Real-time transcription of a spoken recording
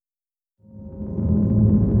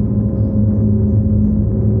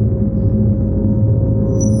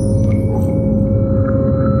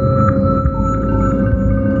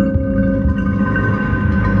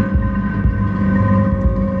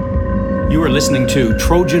listening to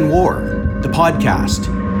Trojan War, the podcast,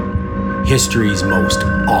 history's most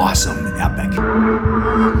awesome epic.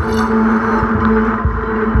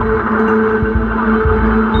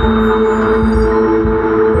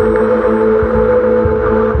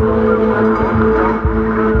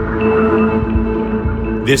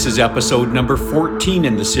 This is episode number 14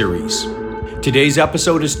 in the series. Today's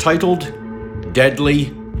episode is titled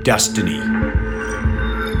Deadly Destiny.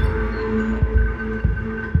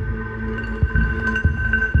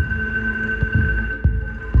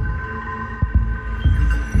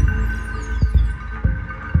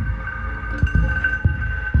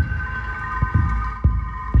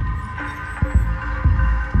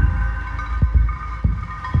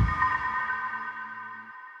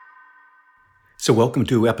 So welcome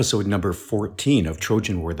to episode number 14 of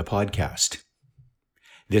Trojan War, the podcast.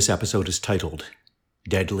 This episode is titled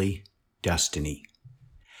Deadly Destiny.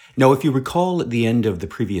 Now, if you recall at the end of the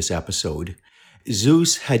previous episode,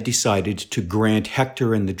 Zeus had decided to grant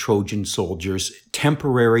Hector and the Trojan soldiers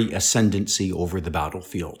temporary ascendancy over the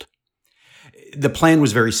battlefield. The plan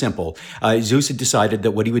was very simple. Zeus had decided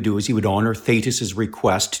that what he would do is he would honor Thetis'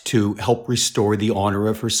 request to help restore the honor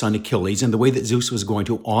of her son Achilles. And the way that Zeus was going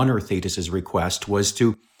to honor Thetis' request was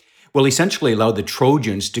to, essentially allow the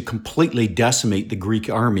Trojans to completely decimate the Greek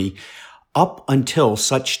army up until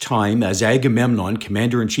such time as Agamemnon,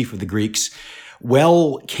 commander-in-chief of the Greeks,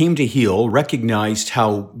 came to heel, recognized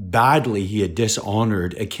how badly he had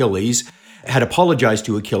dishonored Achilles, had apologized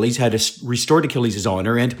to Achilles, had restored Achilles'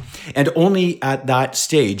 honor, and only at that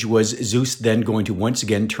stage was Zeus then going to once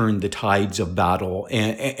again turn the tides of battle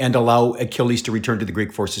and allow Achilles to return to the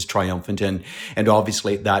Greek forces triumphant. And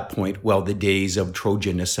obviously at that point, the days of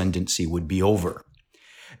Trojan ascendancy would be over.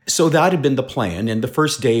 So that had been the plan, and the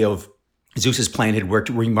first day of Zeus's plan had worked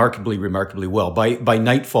remarkably well. By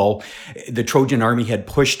nightfall, the Trojan army had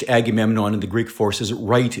pushed Agamemnon and the Greek forces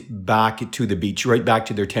right back to the beach, right back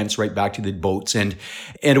to their tents, right back to the boats. And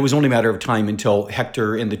it was only a matter of time until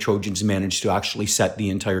Hector and the Trojans managed to actually set the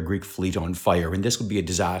entire Greek fleet on fire. And this would be a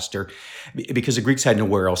disaster because the Greeks had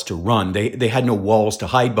nowhere else to run. They had no walls to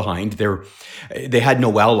hide behind. They had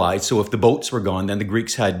no allies. So if the boats were gone, then the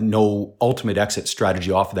Greeks had no ultimate exit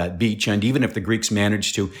strategy off of that beach. And even if the Greeks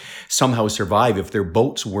managed to somehow survive, if their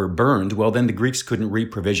boats were burned, then the Greeks couldn't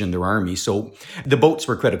reprovision their army. So the boats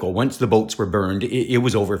were critical. Once the boats were burned, it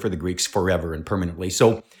was over for the Greeks forever and permanently.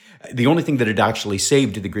 So the only thing that had actually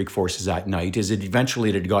saved the Greek forces that night is that eventually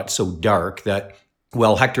it had got so dark that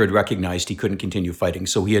Hector had recognized he couldn't continue fighting,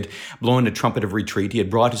 so he had blown a trumpet of retreat. He had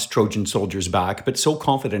brought his Trojan soldiers back, but so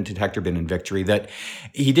confident had Hector been in victory that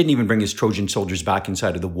he didn't even bring his Trojan soldiers back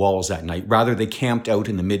inside of the walls that night. Rather, they camped out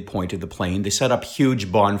in the midpoint of the plain. They set up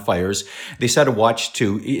huge bonfires. They set a watch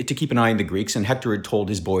to keep an eye on the Greeks, and Hector had told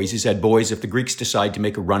his boys, he said, "Boys, if the Greeks decide to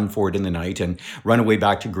make a run for it in the night and run away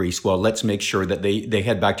back to Greece, let's make sure that they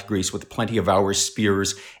head back to Greece with plenty of our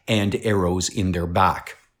spears and arrows in their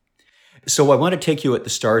back." So I want to take you at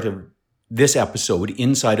the start of this episode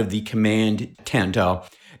inside of the command tent,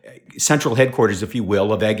 central headquarters, if you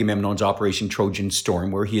will, of Agamemnon's Operation Trojan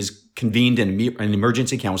Storm, where he has convened an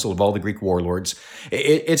emergency council of all the Greek warlords.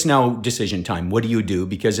 It's now decision time. What do you do?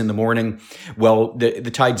 Because in the morning,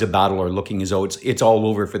 the tides of battle are looking as though it's all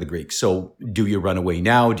over for the Greeks. So do you run away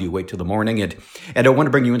now? Do you wait till the morning? And I want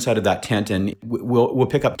to bring you inside of that tent, and we'll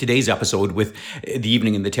pick up today's episode with the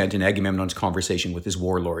evening in the tent and Agamemnon's conversation with his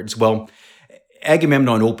warlords.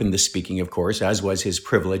 Agamemnon opened the speaking, of course, as was his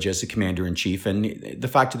privilege as the commander-in-chief. And the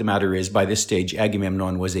fact of the matter is, by this stage,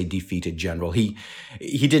 Agamemnon was a defeated general. He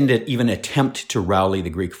didn't even attempt to rally the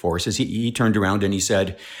Greek forces. He turned around and he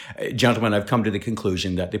said, "Gentlemen, I've come to the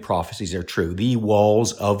conclusion that the prophecies are true. The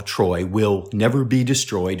walls of Troy will never be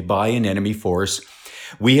destroyed by an enemy force.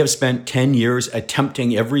 We have spent 10 years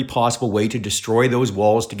attempting every possible way to destroy those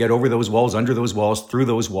walls, to get over those walls, under those walls, through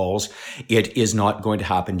those walls. It is not going to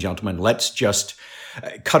happen, gentlemen. Let's just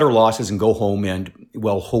cut our losses and go home and,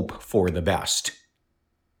 hope for the best."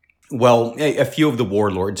 A few of the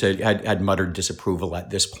warlords had muttered disapproval at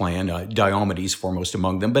this plan, Diomedes foremost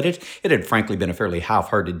among them, but it had frankly been a fairly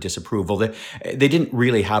half-hearted disapproval. They didn't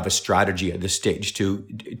really have a strategy at this stage to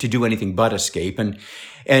do anything but escape.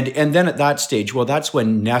 And then at that stage, that's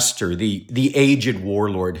when Nestor, the aged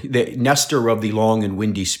warlord, the Nestor of the long and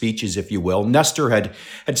windy speeches, if you will, Nestor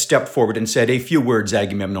had stepped forward and said, "A few words,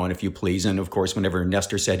 Agamemnon, if you please." And of course, whenever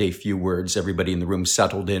Nestor said a few words, everybody in the room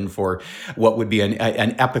settled in for what would be an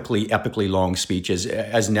epically long speech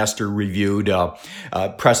as Nestor reviewed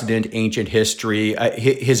precedent, ancient history,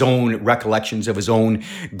 his own recollections of his own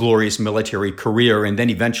glorious military career, and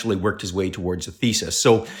then eventually worked his way towards a thesis.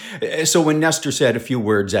 So when Nestor said a few words,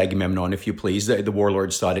 words, Agamemnon, if you please. The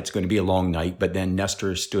warlords thought it's going to be a long night, but then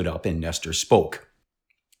Nestor stood up and Nestor spoke.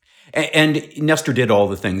 And Nestor did all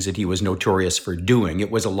the things that he was notorious for doing. It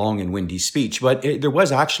was a long and windy speech, but there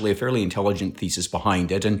was actually a fairly intelligent thesis behind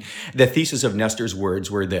it. And the thesis of Nestor's words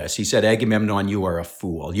were this. He said, Agamemnon, you are a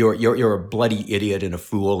fool. You're a bloody idiot and a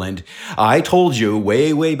fool. And I told you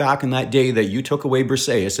way back in that day that you took away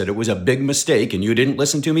Briseis, that it was a big mistake, and you didn't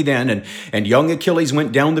listen to me then. And young Achilles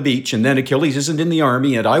went down the beach, and then Achilles isn't in the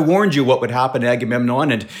army. And I warned you what would happen to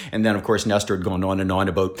Agamemnon. And then, of course, Nestor had gone on and on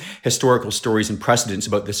about historical stories and precedents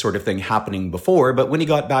about this sort of thing happening before. But when he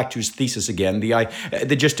got back to his thesis again,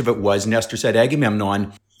 the gist of it was Nestor said,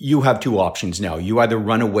 Agamemnon, you have two options now. You either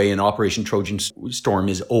run away and Operation Trojan Storm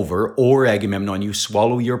is over, or Agamemnon, you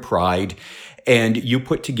swallow your pride and you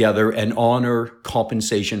put together an honor,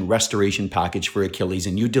 compensation, restoration package for Achilles,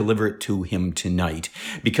 and you deliver it to him tonight.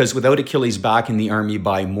 Because without Achilles back in the army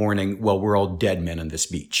by morning, well, we're all dead men on this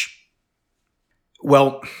beach.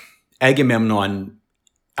 Well, Agamemnon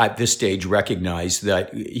at this stage recognized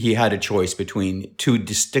that he had a choice between two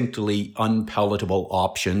distinctly unpalatable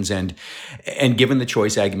options. And given the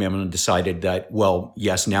choice, Agamemnon decided that, well,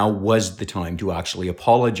 yes, now was the time to actually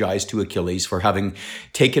apologize to Achilles for having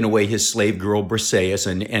taken away his slave girl Briseis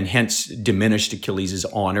and hence diminished Achilles'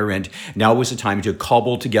 honor. And now was the time to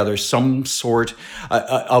cobble together some sort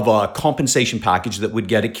of a compensation package that would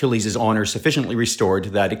get Achilles' honor sufficiently restored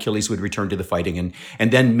that Achilles would return to the fighting.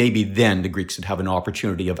 And then maybe then the Greeks would have an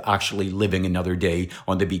opportunity of actually living another day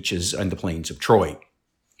on the beaches and the plains of Troy.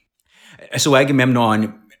 So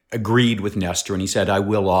Agamemnon agreed with Nestor, and he said, I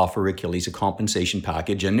will offer Achilles a compensation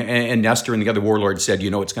package. And Nestor and the other warlords said,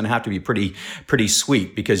 it's going to have to be pretty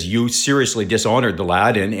sweet, because you seriously dishonored the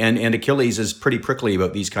lad, and Achilles is pretty prickly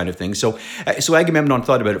about these kind of things. So Agamemnon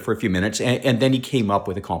thought about it for a few minutes, and then he came up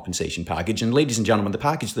with a compensation package. And ladies and gentlemen, the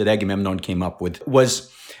package that Agamemnon came up with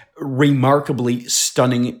was remarkably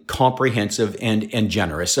stunning, comprehensive, and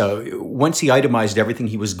generous. Once he itemized everything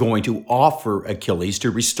he was going to offer Achilles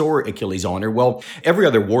to restore Achilles' honor, well, every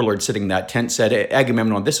other warlord sitting in that tent said,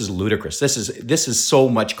 Agamemnon, this is ludicrous. This is so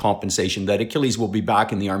much compensation that Achilles will be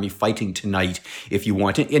back in the army fighting tonight if you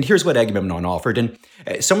want it. And here's what Agamemnon offered. And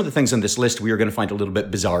some of the things on this list we are going to find a little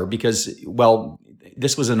bit bizarre because, well,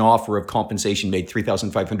 this was an offer of compensation made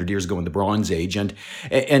 3,500 years ago in the Bronze Age,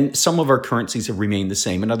 and some of our currencies have remained the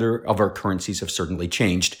same, and other of our currencies have certainly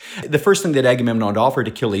changed. The first thing that Agamemnon offered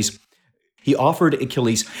Achilles, he offered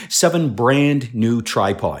Achilles 7 brand new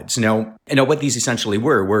tripods. Now what these essentially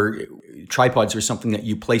were tripods were something that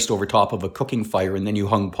you placed over top of a cooking fire and then you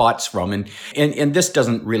hung pots from. And this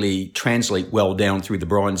doesn't really translate well down through the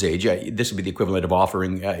Bronze Age. This would be the equivalent of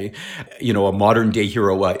offering, a modern day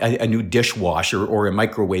hero, a new dishwasher or a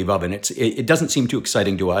microwave oven. It doesn't seem too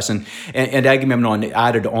exciting to us. And Agamemnon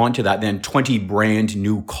added on to that then 20 brand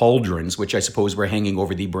new cauldrons, which I suppose were hanging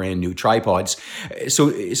over the brand new tripods. So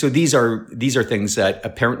these are things that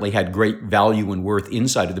apparently had great value and worth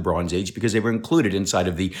inside of the Bronze Age because they were included inside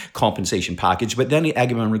of the compensation package. But then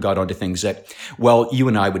Agamemnon got onto things that, well, you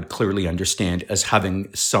and I would clearly understand as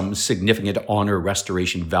having some significant honor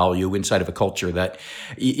restoration value inside of a culture that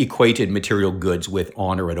equated material goods with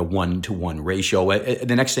honor at a 1-to-1 ratio.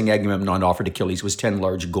 The next thing Agamemnon offered Achilles was 10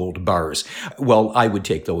 large gold bars. Well, I would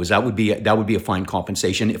take those. That would be a fine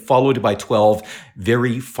compensation, followed by 12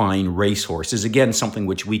 very fine racehorses. Again, something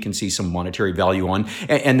which we can see some monetary value on.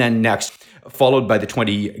 And then next, followed by the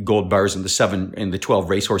 20 gold bars and the 12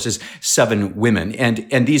 racehorses, 7 women.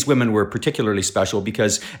 And these women were particularly special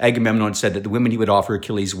because Agamemnon said that the women he would offer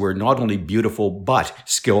Achilles were not only beautiful, but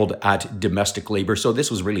skilled at domestic labor. So this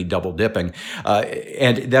was really double dipping.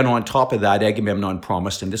 And then on top of that, Agamemnon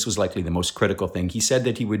promised, and this was likely the most critical thing, he said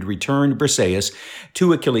that he would return Briseis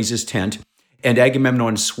to Achilles' tent, and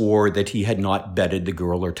Agamemnon swore that he had not bedded the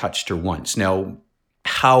girl or touched her once. Now,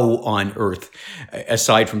 how on earth,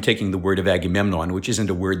 aside from taking the word of Agamemnon, which isn't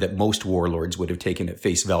a word that most warlords would have taken at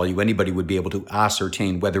face value, anybody would be able to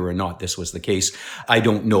ascertain whether or not this was the case? I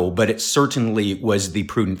don't know, but it certainly was the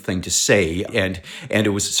prudent thing to say, and it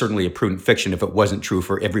was certainly a prudent fiction if it wasn't true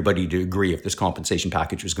for everybody to agree if this compensation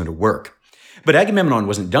package was going to work. But Agamemnon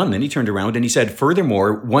wasn't done. Then he turned around and he said,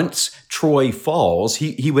 furthermore, once Troy falls,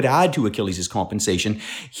 he would add to Achilles' compensation.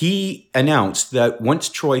 He announced that once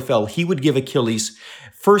Troy fell, he would give Achilles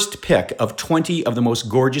first pick of 20 of the most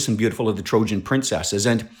gorgeous and beautiful of the Trojan princesses.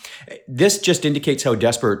 And this just indicates how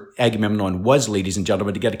desperate Agamemnon was, ladies and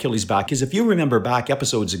gentlemen, to get Achilles back. Because if you remember back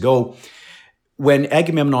episodes ago, when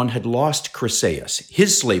Agamemnon had lost Chryseis,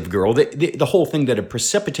 his slave girl, the whole thing that had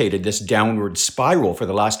precipitated this downward spiral for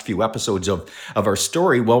the last few episodes of our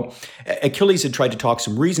story, well, Achilles had tried to talk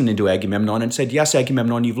some reason into Agamemnon and said, yes,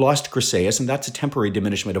 Agamemnon, you've lost Chryseis, and that's a temporary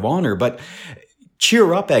diminishment of honor, but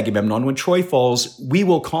cheer up, Agamemnon. When Troy falls, we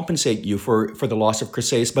will compensate you for the loss of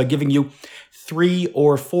Chryseis by giving you 3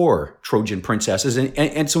 or 4 Trojan princesses.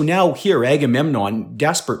 And so now here, Agamemnon,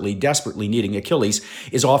 desperately needing Achilles,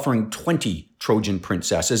 is offering 20 Trojan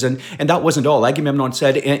princesses. And that wasn't all. Agamemnon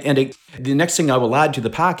said, the next thing I will add to the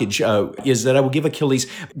package is that I will give Achilles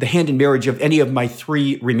the hand in marriage of any of my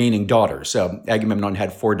 3 remaining daughters. Agamemnon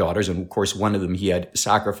had 4 daughters, and of course, one of them he had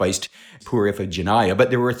sacrificed, poor Iphigenia,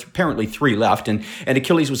 but there were apparently 3 left, and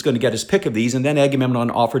Achilles was going to get his pick of these, and then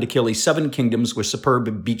Agamemnon offered Achilles 7 kingdoms with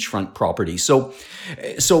superb beachfront property. So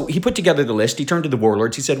he put together the list. He turned to the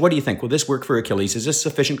warlords. He said, what do you think? Will this work for Achilles? Is this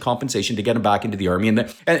sufficient compensation to get him back into the army?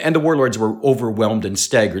 And the warlords were overwhelmed and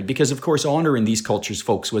staggered because, of course, honor in these cultures,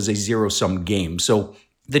 folks, was a zero-sum game. So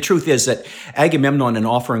the truth is that Agamemnon, in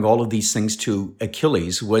offering all of these things to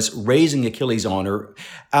Achilles, was raising Achilles' honor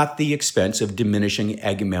at the expense of diminishing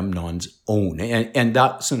Agamemnon's own. And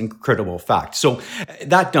that's an incredible fact. So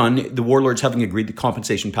that done, the warlords having agreed the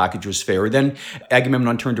compensation package was fair, then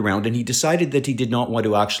Agamemnon turned around and he decided that he did not want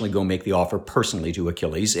to actually go make the offer personally to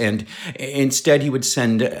Achilles. And instead, he would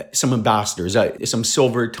send some ambassadors, some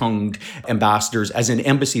silver-tongued ambassadors as an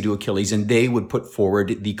embassy to Achilles, and they would put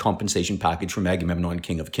forward the compensation package from Agamemnon,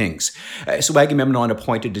 King of Kings. So Agamemnon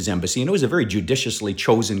appointed his embassy, and it was a very judiciously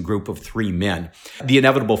chosen group of 3 men. The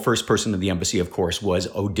inevitable first person of the embassy, of course, was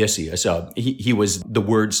Odysseus. He was the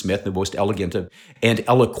wordsmith, the most elegant and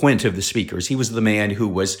eloquent of the speakers. He was the man who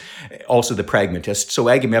was also the pragmatist. So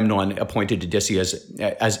Agamemnon appointed Odysseus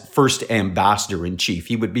as first ambassador-in-chief.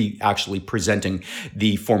 He would be actually presenting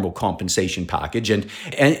the formal compensation package. And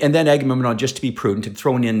then Agamemnon, just to be prudent, had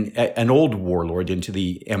thrown in an old warlord into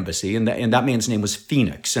the embassy, and that man's name was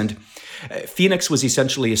Phoenix. And Phoenix was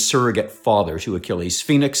essentially a surrogate father to Achilles.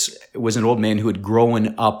 Phoenix was an old man who had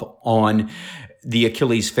grown up on the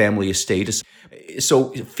Achilles family estate. So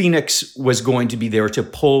Phoenix was going to be there to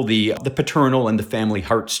pull the paternal and the family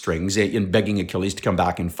heartstrings in begging Achilles to come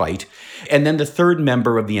back and fight. And then the third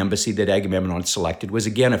member of the embassy that Agamemnon selected was,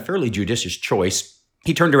 again, a fairly judicious choice.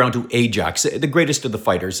 He turned around to Ajax, the greatest of the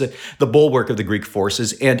fighters, the bulwark of the Greek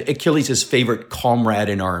forces, and Achilles' favorite comrade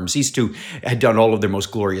in arms. These two had done all of their most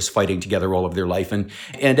glorious fighting together all of their life. And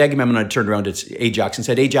Agamemnon turned around to Ajax and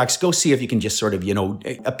said, Ajax, go see if you can just sort of,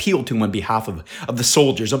 appeal to him on behalf of the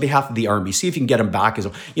soldiers, on behalf of the army. See if you can get him back as,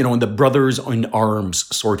 in the brothers in arms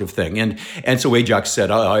sort of thing. And so Ajax said,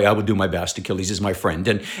 I will do my best. Achilles is my friend.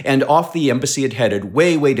 And off the embassy had headed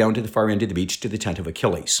way down to the far end of the beach to the tent of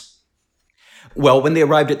Achilles. Well, when they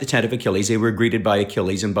arrived at the tent of Achilles, they were greeted by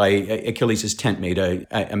Achilles and by Achilles' tent mate,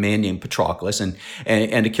 a man named Patroclus.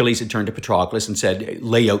 And Achilles had turned to Patroclus and said,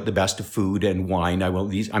 lay out the best of food and wine.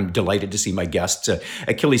 I'm delighted to see my guests.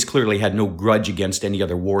 Achilles clearly had no grudge against any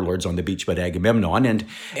other warlords on the beach but Agamemnon.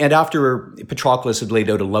 And after Patroclus had laid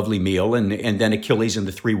out a lovely meal, and then Achilles and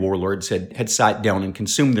the 3 warlords had sat down and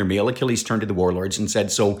consumed their meal, Achilles turned to the warlords and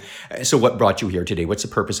said, so what brought you here today? What's the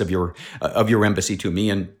purpose of your embassy to me?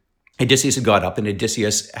 And Odysseus had got up, and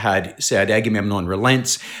Odysseus had said, Agamemnon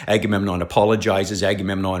relents, Agamemnon apologizes,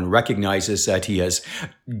 Agamemnon recognizes that he has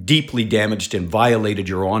deeply damaged and violated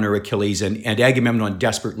your honor, Achilles, and Agamemnon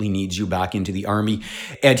desperately needs you back into the army,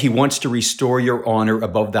 and he wants to restore your honor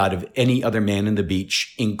above that of any other man in the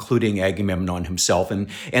beach, including Agamemnon himself. And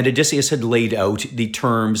Odysseus had laid out the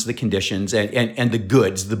terms, the conditions, and the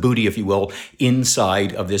goods, the booty, if you will,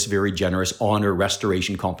 inside of this very generous honor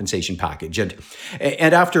restoration compensation package.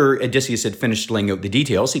 And after Odysseus had finished laying out the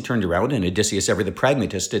details, he turned around, and Odysseus, ever the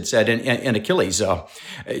pragmatist, had said, and Achilles,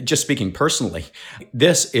 just speaking personally,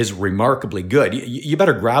 this is remarkably good. You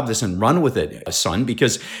better grab this and run with it, son,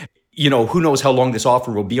 because who knows how long this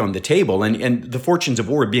offer will be on the table, and the fortunes of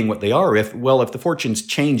war being what they are, if the fortunes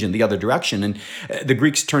change in the other direction and the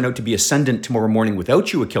Greeks turn out to be ascendant tomorrow morning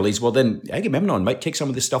without you, Achilles, well, then Agamemnon might take some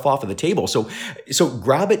of this stuff off of the table. So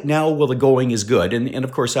grab it now while the going is good. And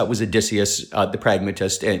of course, that was Odysseus, the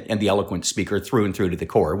pragmatist and the eloquent speaker through and through to the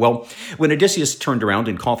core. Well, when Odysseus turned around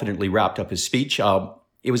and confidently wrapped up his speech,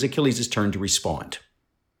 it was Achilles' turn to respond.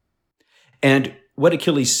 And what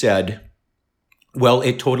Achilles said, well,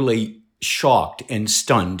 it totally shocked and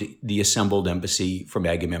stunned the assembled embassy from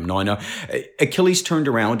Agamemnon. Achilles turned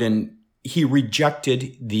around and he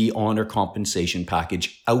rejected the honor compensation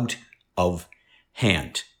package out of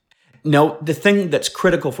hand. Now, the thing that's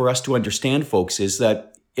critical for us to understand, folks, is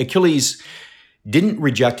that Achilles didn't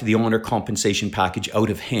reject the honor compensation package out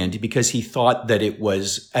of hand because he thought that it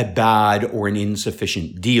was a bad or an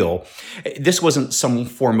insufficient deal. This wasn't some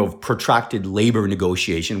form of protracted labor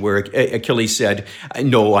negotiation where Achilles said,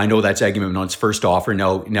 no, I know that's Agamemnon's first offer.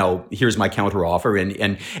 Now here's my counter offer.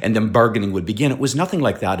 And then bargaining would begin. It was nothing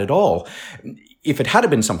like that at all. If it had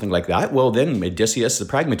been something like that, well, then Odysseus, the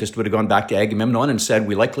pragmatist, would have gone back to Agamemnon and said,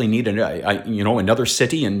 we likely need another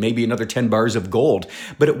city and maybe another 10 bars of gold.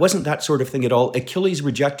 But it wasn't that sort of thing at all. Achilles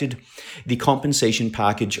rejected the compensation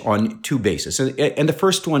package on two bases. And the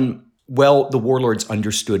first one, well, the warlords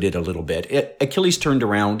understood it a little bit. Achilles turned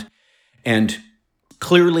around and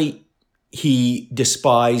clearly he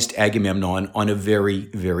despised Agamemnon on a very,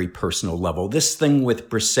 very personal level. This thing with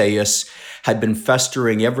Briseis had been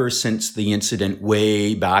festering ever since the incident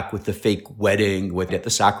way back with the fake wedding, with the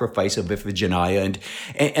sacrifice of Iphigenia,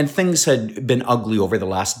 and things had been ugly over the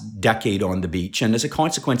last decade on the beach. And as a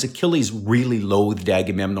consequence, Achilles really loathed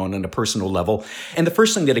Agamemnon on a personal level. And the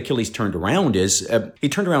first thing that Achilles turned around is, he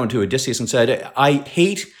turned around to Odysseus and said, I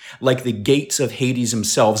hate, like the gates of Hades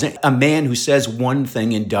themselves, a man who says one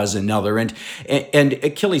thing and does another. And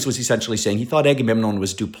Achilles was essentially saying he thought Agamemnon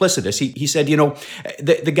was duplicitous. He said,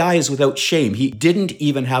 the guy is without shame. He didn't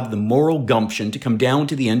even have the moral gumption to come down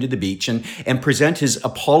to the end of the beach and present his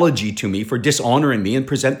apology to me for dishonoring me and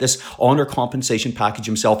present this honor compensation package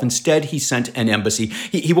himself. Instead, he sent an embassy.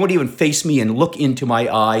 He won't even face me and look into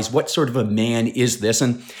my eyes. What sort of a man is this?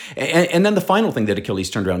 And then the final thing that Achilles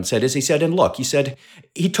turned around and said is, he said,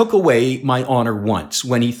 he took away my honor once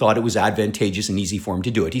when he thought it was advantageous and easy for him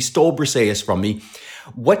to do it. He stole Briseis from me.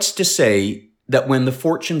 What's to say that when the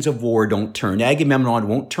fortunes of war don't turn, Agamemnon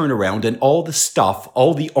won't turn around and all the stuff,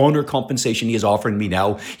 all the honor compensation he is offering me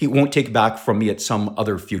now, he won't take back from me at some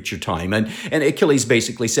other future time. And Achilles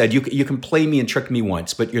basically said, you can play me and trick me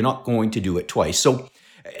once, but you're not going to do it twice. So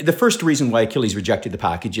the first reason why Achilles rejected the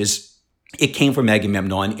package is it came from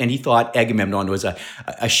Agamemnon, and he thought Agamemnon was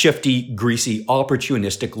a shifty, greasy,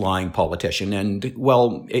 opportunistic, lying politician. And,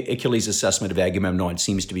 well, Achilles' assessment of Agamemnon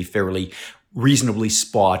seems to be fairly reasonably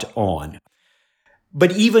spot on.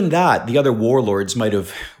 But even that, the other warlords might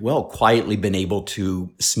have, well, quietly been able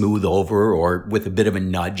to smooth over or with a bit of a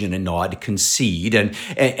nudge and a nod concede and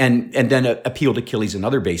then appeal to Achilles on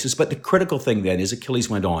other basis. But the critical thing then is Achilles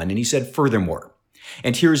went on and he said, furthermore,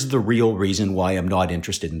 and here's the real reason why I'm not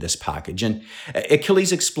interested in this package. And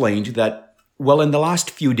Achilles explained that, well, in the last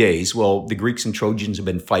few days, well, the Greeks and Trojans have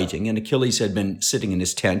been fighting and Achilles had been sitting in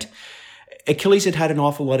his tent. Achilles had had an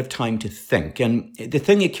awful lot of time to think. And the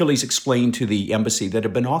thing Achilles explained to the embassy that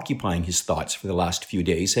had been occupying his thoughts for the last few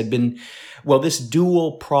days had been, well, this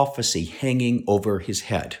dual prophecy hanging over his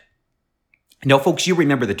head. Now, folks, you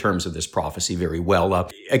remember the terms of this prophecy very well.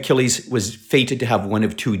 Achilles was fated to have one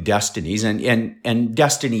of two destinies, and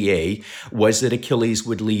destiny A was that Achilles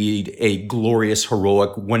would lead a glorious,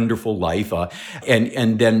 heroic, wonderful life,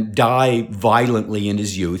 and then die violently in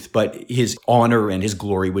his youth, but his honor and his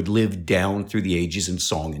glory would live down through the ages in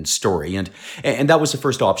song and story. And that was the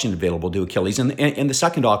first option available to Achilles. And the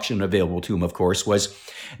second option available to him, of course, was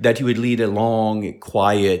that he would lead a long,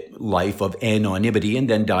 quiet life of anonymity and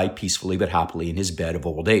then die peacefully but happily in his bed of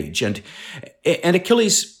old age. And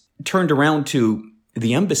Achilles turned around to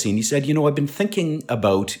the embassy and he said, I've been thinking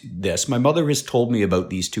about this. My mother has told me about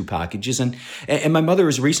these two packages, and my mother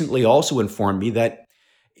has recently also informed me that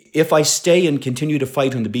if I stay and continue to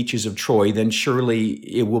fight on the beaches of Troy, then surely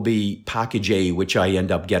it will be package A, which I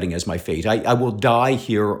end up getting as my fate. I will die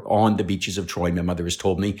here on the beaches of Troy, my mother has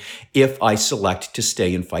told me, if I select to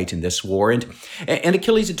stay and fight in this war. And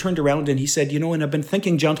Achilles had turned around and he said, and I've been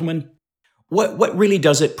thinking, gentlemen, what really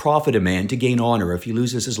does it profit a man to gain honor if he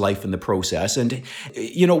loses his life in the process? And,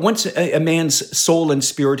 once a man's soul and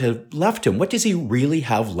spirit have left him, what does he really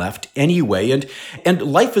have left anyway? And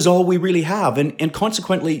life is all we really have. And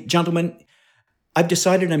consequently, gentlemen, I've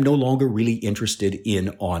decided I'm no longer really interested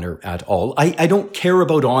in honor at all. I don't care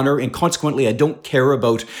about honor, and consequently, I don't care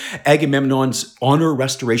about Agamemnon's honor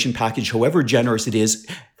restoration package, however generous it is.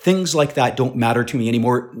 Things like that don't matter to me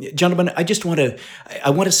anymore. Gentlemen, I just want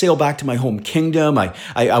to sail back to my home kingdom.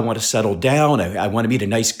 I want to settle down. I want to meet a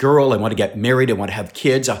nice girl. I want to get married. I want to have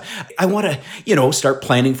kids. I want to, start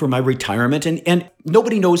planning for my retirement. And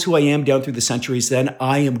nobody knows who I am down through the centuries then.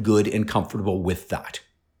 I am good and comfortable with that.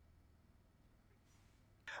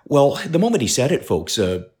 Well, the moment he said it, folks,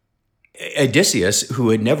 Odysseus, who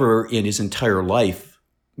had never in his entire life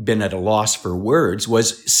been at a loss for words,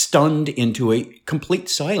 was stunned into a complete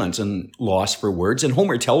silence and loss for words. And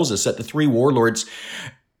Homer tells us that the three warlords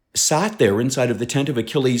sat there inside of the tent of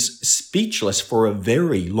Achilles speechless for a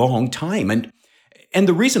very long time. And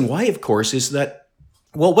the reason why, of course, is that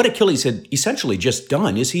Well, what Achilles had essentially just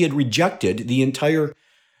done is he had rejected the entire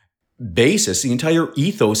basis, the entire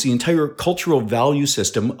ethos, the entire cultural value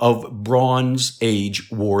system of Bronze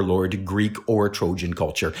Age warlord Greek or Trojan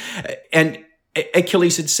culture. And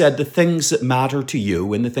Achilles had said the things that matter to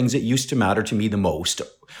you and the things that used to matter to me the most,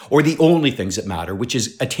 or the only things that matter, which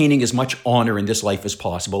is attaining as much honor in this life as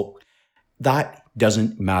possible, that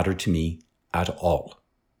doesn't matter to me at all.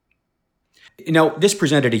 Now, this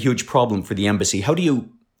presented a huge problem for the embassy. How do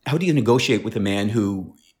you negotiate with a man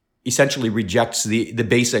who essentially rejects the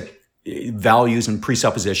basic values and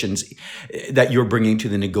presuppositions that you're bringing to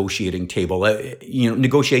the negotiating table?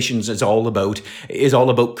 Negotiations is all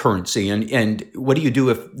about currency. And what do you do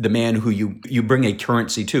if the man who you bring a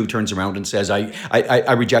currency to turns around and says,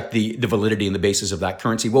 I reject the validity and the basis of that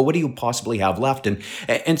currency? Well, what do you possibly have left?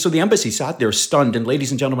 And so the embassy sat there stunned. And ladies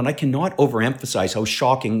and gentlemen, I cannot overemphasize how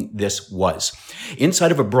shocking this was.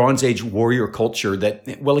 Inside of a Bronze Age warrior culture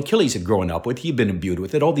that, well, Achilles had grown up with, he'd been imbued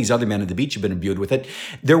with it. All these other men on the beach had been imbued with it.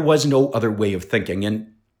 There was no other way of thinking.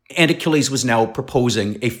 And Achilles was now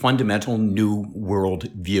proposing a fundamental new world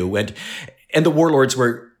view. And the warlords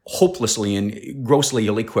were hopelessly and grossly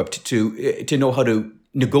ill-equipped to know how to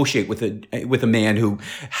negotiate with a man who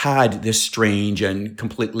had this strange and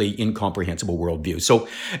completely incomprehensible worldview.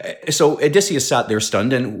 So Odysseus sat there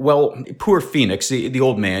stunned, and well, poor Phoenix, the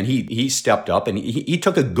old man, he stepped up and he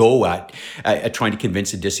took a go at trying to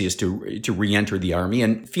convince Odysseus to re-enter the army.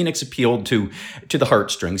 And Phoenix appealed to the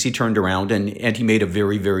heartstrings. He turned around and he made a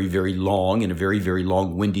very, very, very long and a very, very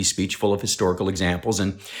long, windy speech full of historical examples.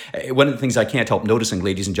 And one of the things I can't help noticing,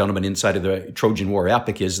 ladies and gentlemen, inside of the Trojan War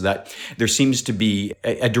epic is that there seems to be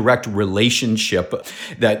a direct relationship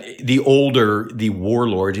that the older the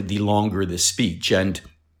warlord, the longer the speech. And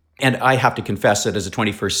I have to confess that as a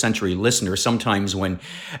 21st century listener, sometimes when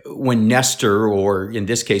Nestor, or in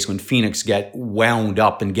this case, when Phoenix get wound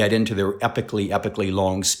up and get into their epically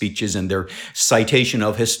long speeches and their citation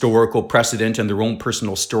of historical precedent and their own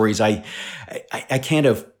personal stories, I kind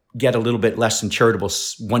of get a little bit less than charitable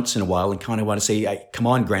once in a while and kind of want to say, come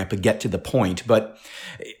on, Grandpa, get to the point. But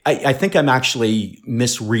I think I'm actually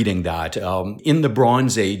misreading that. In the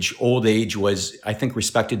Bronze Age, old age was, I think,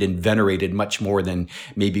 respected and venerated much more than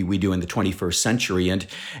maybe we do in the 21st century.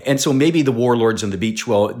 And so maybe the warlords on the beach,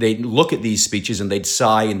 well, they'd look at these speeches and they'd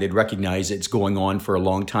sigh and they'd recognize it's going on for a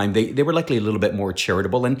long time. They were likely a little bit more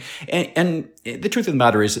charitable. And the truth of the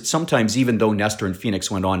matter is that sometimes, even though Nestor and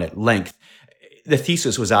Phoenix went on at length, the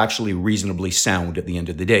thesis was actually reasonably sound at the end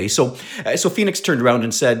of the day. So Phoenix turned around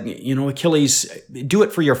and said, Achilles, do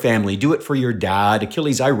it for your family. Do it for your dad.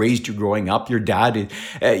 Achilles, I raised you growing up. Your dad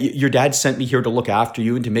sent me here to look after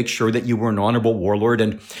you and to make sure that you were an honorable warlord.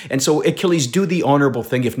 And so Achilles, do the honorable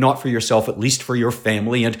thing, if not for yourself, at least for your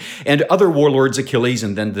family. And other warlords, Achilles,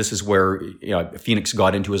 and then this is where Phoenix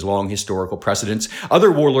got into his long historical precedents.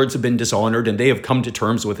 Other warlords have been dishonored and they have come to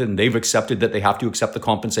terms with it and they've accepted that they have to accept the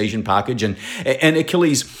compensation package. And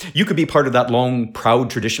Achilles, you could be part of that long, proud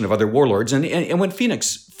tradition of other warlords. And when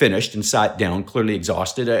Phoenix finished and sat down, clearly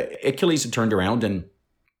exhausted, Achilles had turned around and,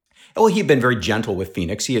 he'd been very gentle with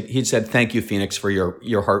Phoenix. He'd said, "Thank you, Phoenix, for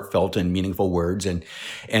your heartfelt and meaningful words.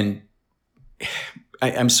 And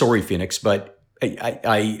I'm sorry, Phoenix, but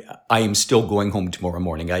I am still going home tomorrow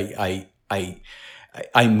morning.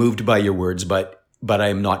 I'm moved by your words, but I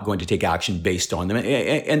am not going to take action based on them."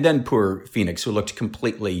 And then poor Phoenix, who looked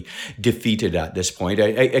completely defeated at this point,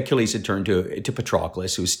 Achilles had turned to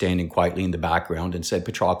Patroclus, who was standing quietly in the background, and said,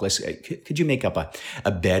 "Patroclus, could you make up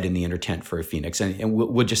a bed in the inner tent for Phoenix, and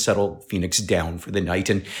we'll just settle Phoenix down for the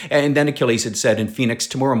night." And then Achilles had said, "And Phoenix,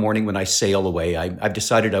 tomorrow morning when I sail away, I've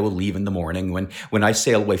decided I will leave in the morning. When I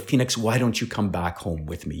sail away, Phoenix, why don't you come back home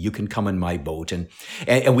with me? You can come in my boat,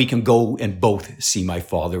 and we can go and both see my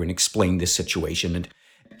father and explain this situation."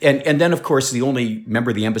 And then, of course, the only member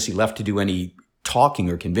of the embassy left to do any talking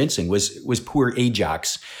or convincing was poor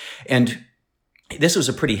Ajax. And this was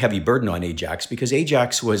a pretty heavy burden on Ajax because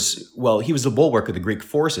Ajax was, he was the bulwark of the Greek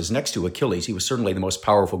forces. Next to Achilles, he was certainly the most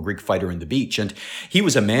powerful Greek fighter in the beach. And he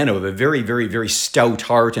was a man of a very, very, very stout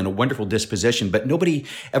heart and a wonderful disposition. But nobody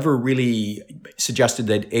ever really suggested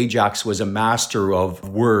that Ajax was a master of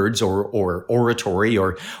words or oratory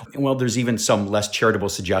there's even some less charitable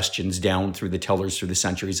suggestions down through the tellers through the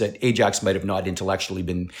centuries that Ajax might have not intellectually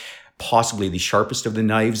been possibly the sharpest of the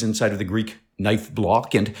knives inside of the Greek knife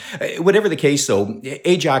block. And whatever the case, though,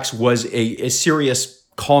 Ajax was a serious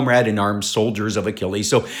comrade in arms soldiers of Achilles.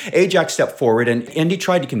 So Ajax stepped forward and he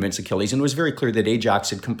tried to convince Achilles. And it was very clear that Ajax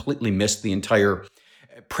had completely missed the entire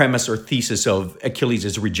premise or thesis of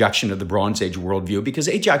Achilles' rejection of the Bronze Age worldview, because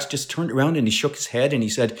Ajax just turned around and he shook his head and he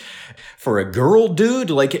said, for a girl, dude,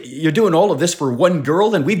 like you're doing all of this for one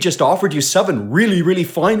girl and we've just offered you 7 really, really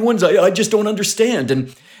fine ones? I just don't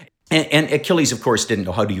understand. And Achilles, of course, didn't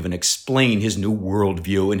know how to even explain his new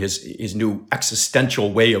worldview and his new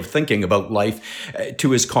existential way of thinking about life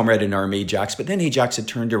to his comrade in arms, Ajax. But then Ajax had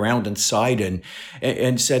turned around and sighed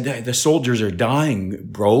and said, the soldiers are dying,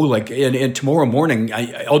 bro. Like, and tomorrow morning,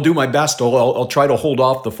 I'll do my best. I'll try to hold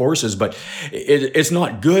off the forces, but it's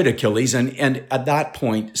not good, Achilles. And at that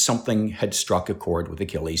point, something had struck a chord with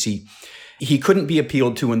Achilles. He couldn't be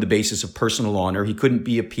appealed to on the basis of personal honor. He couldn't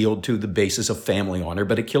be appealed to the basis of family honor,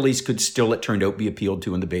 but Achilles could still, it turned out, be appealed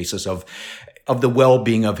to on the basis of the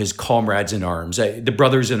well-being of his comrades in arms, the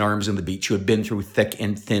brothers in arms on the beach who had been through thick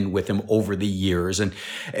and thin with him over the years. And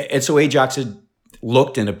so Ajax had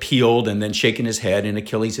looked and appealed and then shaken his head, and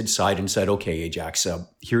Achilles had sighed and said, okay, Ajax,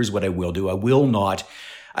 here's what I will do. I will not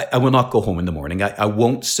go home in the morning. I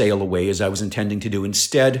won't sail away as I was intending to do.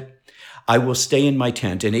 Instead, I will stay in my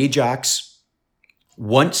tent. And Ajax,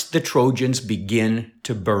 once the Trojans begin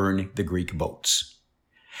to burn the Greek boats,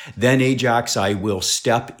 then Ajax, I will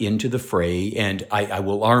step into the fray and I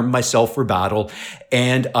will arm myself for battle,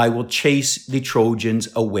 and I will chase the Trojans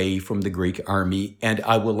away from the Greek army, and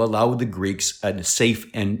I will allow the Greeks a safe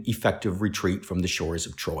and effective retreat from the shores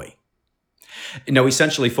of Troy. Now,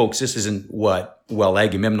 essentially, folks, this isn't what,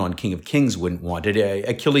 Agamemnon, King of Kings, wouldn't want it.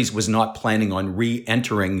 Achilles was not planning on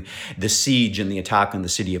re-entering the siege and the attack on the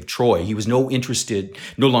city of Troy. He was no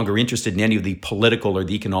longer interested in any of the political or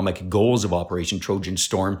the economic goals of Operation Trojan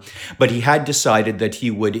Storm, but he had decided that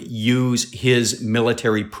he would use his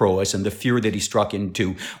military prowess and the fear that he struck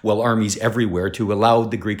into, armies everywhere, to allow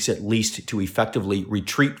the Greeks at least to effectively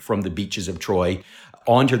retreat from the beaches of Troy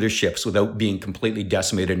onto their ships without being completely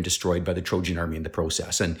decimated and destroyed by the Trojan army in the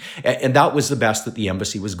process. And that was the best that the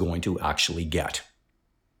embassy was going to actually get.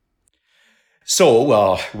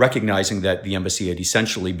 So, recognizing that the embassy had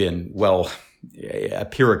essentially been, a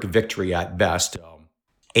Pyrrhic victory at best,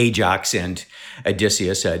 Ajax and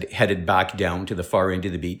Odysseus had headed back down to the far end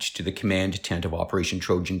of the beach to the command tent of Operation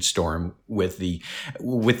Trojan Storm with the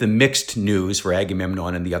mixed news for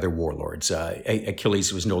Agamemnon and the other warlords.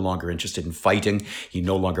 Achilles was no longer interested in fighting. He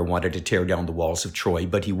no longer wanted to tear down the walls of Troy,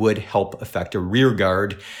 but he would help effect a rear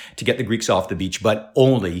guard to get the Greeks off the beach, but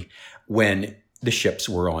only when the ships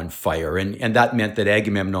were on fire. And that meant that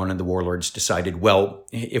Agamemnon and the warlords decided,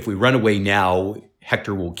 if we run away now,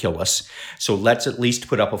 Hector will kill us. So let's at least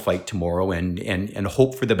put up a fight tomorrow and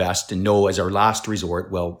hope for the best and know as our last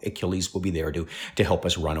resort, Achilles will be there to help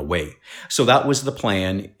us run away. So that was the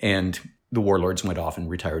plan, and the warlords went off and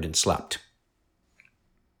retired and slept.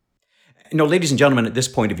 Now, ladies and gentlemen, at this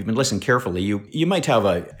point, if you've been listening carefully, you might have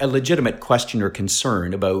a legitimate question or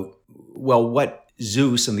concern about, what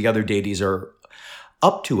Zeus and the other deities are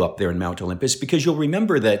up to up there in Mount Olympus, because you'll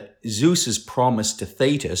remember that Zeus's promise to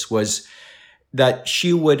Thetis was that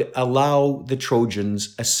she would allow the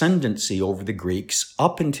Trojans ascendancy over the Greeks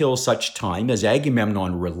up until such time as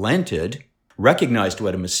Agamemnon relented, recognized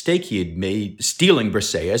what a mistake he had made stealing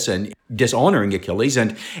Briseis and dishonoring Achilles,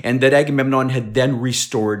 and that Agamemnon had then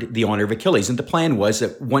restored the honor of Achilles. And the plan was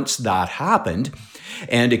that once that happened,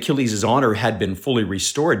 and Achilles' honor had been fully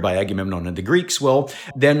restored by Agamemnon and the Greeks,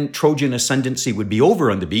 then Trojan ascendancy would be over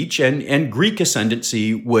on the beach, and Greek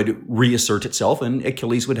ascendancy would reassert itself, and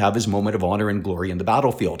Achilles would have his moment of honor and glory in the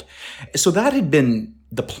battlefield. So that had been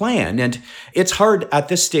the plan, and it's hard at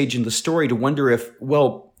this stage in the story to wonder if,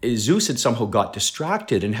 Zeus had somehow got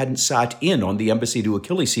distracted and hadn't sat in on the embassy to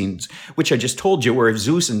Achilles scenes, which I just told you, where if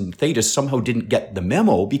Zeus and Thetis somehow didn't get the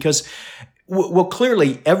memo, because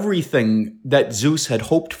clearly everything that Zeus had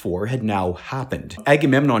hoped for had now happened.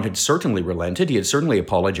 Agamemnon had certainly relented. He had certainly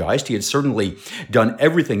apologized. He had certainly done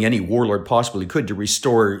everything any warlord possibly could to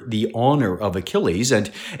restore the honor of Achilles.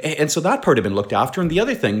 And so that part had been looked after. And the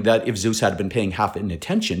other thing, that if Zeus had been paying half an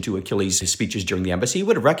attention to Achilles' speeches during the embassy, he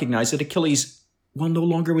would have recognized that Achilles no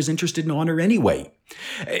longer was interested in honor anyway.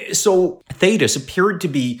 So Thetis appeared to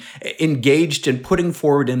be engaged in putting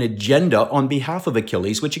forward an agenda on behalf of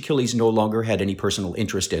Achilles, which Achilles no longer had any personal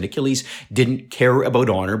interest in. Achilles didn't care about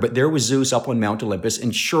honor, but there was Zeus up on Mount Olympus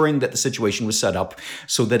ensuring that the situation was set up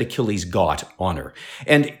so that Achilles got honor.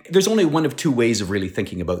 And there's only one of two ways of really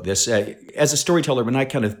thinking about this. As a storyteller, when I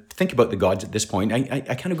kind of think about the gods at this point,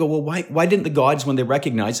 I kind of go, why didn't the gods, when they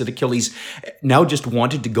recognized that Achilles now just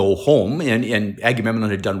wanted to go home and Agamemnon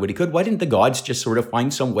had done what he could, why didn't the gods just sort of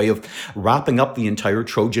find some way of wrapping up the entire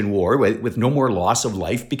Trojan War with no more loss of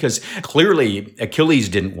life? Because clearly Achilles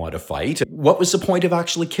didn't want to fight. What was the point of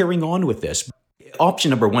actually carrying on with this? Option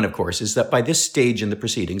number one, of course, is that by this stage in the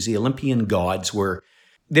proceedings, the Olympian gods were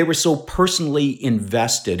so personally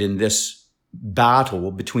invested in this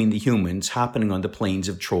battle between the humans happening on the plains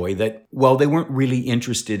of Troy that, well, they weren't really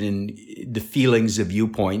interested in the feelings of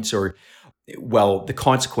viewpoints or, well, the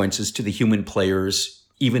consequences to the human players,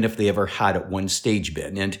 even if they ever had at one stage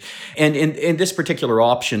been. And in this particular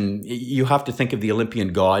option, you have to think of the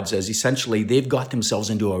Olympian gods as essentially they've got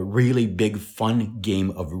themselves into a really big fun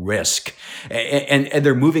game of Risk. And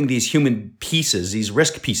they're moving these human pieces, these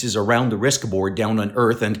Risk pieces around the Risk board down on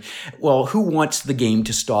Earth. And, well, who wants the game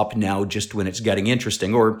to stop now just when it's getting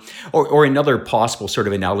interesting? Or another possible sort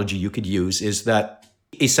of analogy you could use is that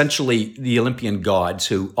essentially, the Olympian gods,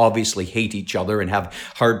 who obviously hate each other and have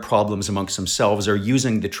hard problems amongst themselves, are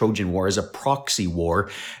using the Trojan War as a proxy war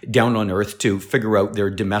down on Earth to figure out their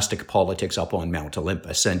domestic politics up on Mount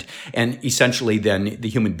Olympus. And essentially, then, the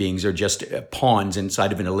human beings are just pawns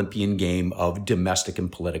inside of an Olympian game of domestic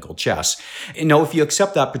and political chess. And now, if you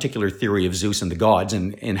accept that particular theory of Zeus and the gods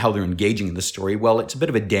and how they're engaging in the story, well, it's a bit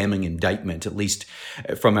of a damning indictment, at least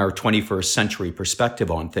from our 21st century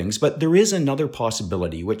perspective on things. But there is another possibility,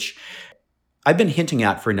 which I've been hinting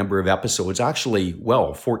at for a number of episodes, actually,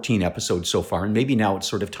 14 episodes so far, and maybe now it's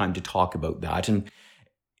sort of time to talk about that. And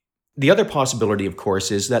the other possibility, of course,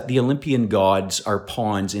 is that the Olympian gods are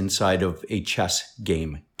pawns inside of a chess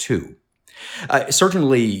game too.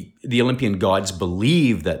 Certainly, the Olympian gods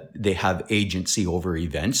believe that they have agency over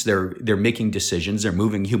events. They're making decisions. They're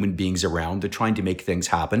moving human beings around. They're trying to make things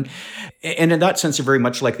happen. And in that sense, they're very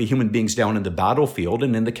much like the human beings down in the battlefield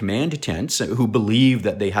and in the command tents who believe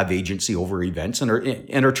that they have agency over events and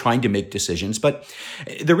are trying to make decisions. But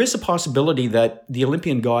there is a possibility that the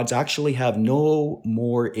Olympian gods actually have no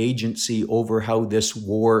more agency over how this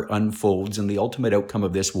war unfolds and the ultimate outcome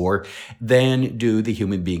of this war than do the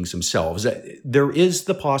human beings themselves. There is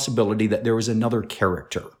the possibility that there is another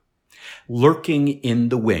character lurking in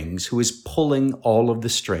the wings who is pulling all of the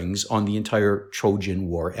strings on the entire Trojan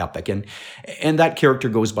War epic. And that character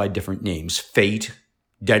goes by different names: Fate,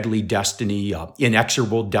 Deadly Destiny,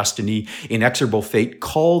 Inexorable Destiny, Inexorable Fate.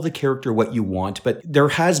 Call the character what you want, but there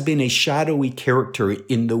has been a shadowy character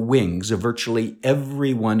in the wings of virtually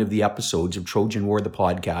every one of the episodes of Trojan War, the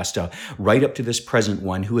podcast, right up to this present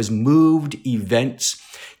one, who has moved events,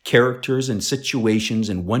 characters, and situations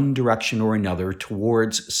in one direction or another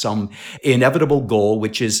towards some inevitable goal,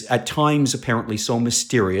 which is at times apparently so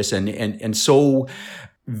mysterious and so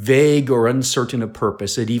vague or uncertain of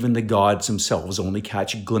purpose that even the gods themselves only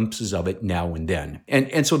catch glimpses of it now and then.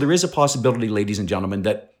 And so there is a possibility, ladies and gentlemen,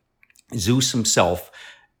 that Zeus himself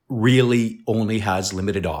really only has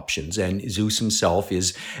limited options, and Zeus himself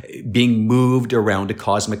is being moved around a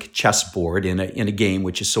cosmic chessboard in a game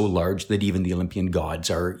which is so large that even the Olympian gods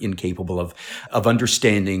are incapable of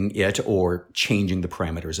understanding it or changing the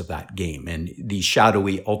parameters of that game. And the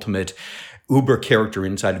shadowy ultimate uber character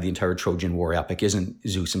inside of the entire Trojan War epic isn't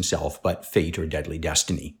Zeus himself, but Fate or Deadly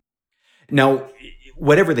Destiny. Now,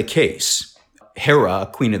 whatever the case, Hera,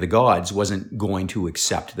 Queen of the Gods, wasn't going to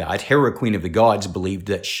accept that. Hera, Queen of the Gods, believed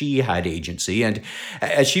that she had agency, and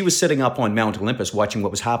as she was sitting up on Mount Olympus watching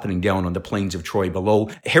what was happening down on the plains of Troy below,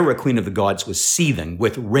 Hera, Queen of the Gods, was seething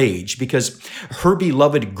with rage because her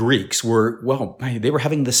beloved Greeks were, well, they were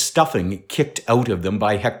having the stuffing kicked out of them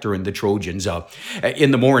by Hector and the Trojans.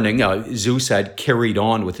 In the morning, Zeus had carried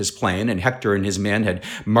on with his plan, and Hector and his men had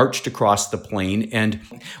marched across the plain, and,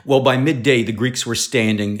 well, by midday, the Greeks were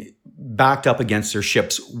standing backed up against their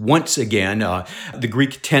ships once again. The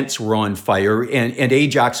Greek tents were on fire, and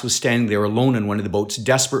Ajax was standing there alone in one of the boats,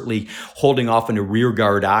 desperately holding off in a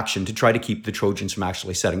rearguard action to try to keep the Trojans from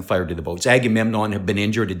actually setting fire to the boats. Agamemnon had been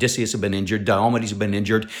injured, Odysseus had been injured, Diomedes had been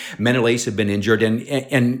injured, Menelaus had been injured,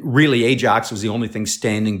 and really Ajax was the only thing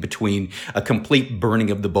standing between a complete burning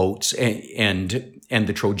of the boats and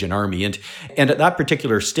the Trojan army. And at that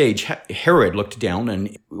particular stage, Hera looked down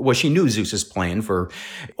and, well, she knew Zeus's plan for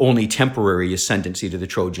only temporary ascendancy to the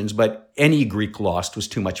Trojans, but any Greek loss was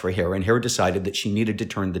too much for Hera, and Hera decided that she needed to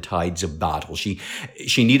turn the tides of battle. She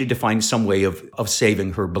needed to find some way of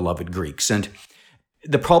saving her beloved Greeks. And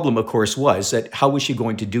the problem, of course, was that how was she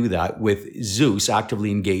going to do that with Zeus actively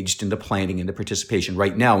engaged in the planning and the participation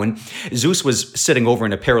right now? And Zeus was sitting over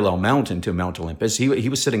in a parallel mountain to Mount Olympus. He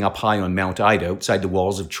was sitting up high on Mount Ida outside the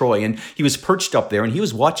walls of Troy, and he was perched up there, and he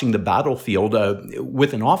was watching the battlefield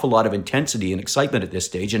with an awful lot of intensity and excitement at this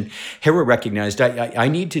stage. And Hera recognized, I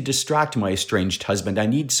need to distract my estranged husband. I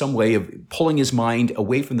need some way of pulling his mind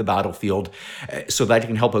away from the battlefield so that I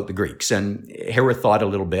can help out the Greeks. And Hera thought a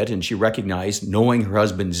little bit, and she recognized, knowing her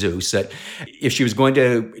husband Zeus that if she was going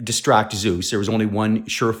to distract Zeus, there was only one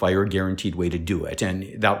surefire guaranteed way to do it,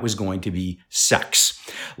 and that was going to be sex.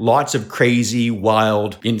 Lots of crazy,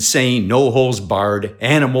 wild, insane, no holes barred,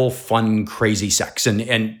 animal, fun, crazy sex.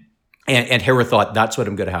 And Hera thought, that's what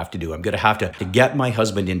I'm going to have to do. I'm going to have to get my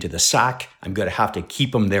husband into the sack. I'm going to have to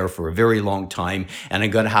keep him there for a very long time. And I'm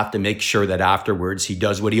going to have to make sure that afterwards he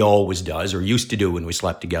does what he always does or used to do when we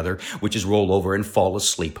slept together, which is roll over and fall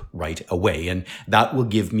asleep right away. And that will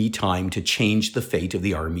give me time to change the fate of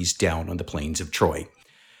the armies down on the plains of Troy.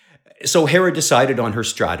 So Hera decided on her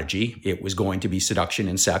strategy. It was going to be seduction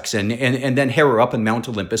and sex. And then Hera up in Mount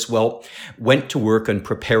Olympus, went to work on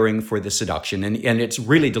preparing for the seduction. And it's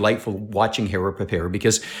really delightful watching Hera prepare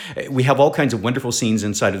because we have all kinds of wonderful scenes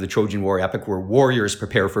inside of the Trojan War epic where warriors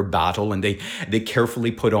prepare for battle and they carefully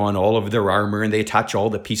put on all of their armor and they attach all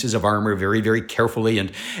the pieces of armor very, very carefully.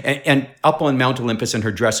 And up on Mount Olympus in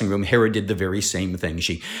her dressing room, Hera did the very same thing.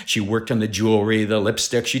 She worked on the jewelry, the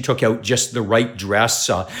lipstick. She took out just the right dress.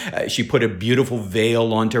 She put a beautiful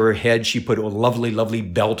veil onto her head. She put a lovely, lovely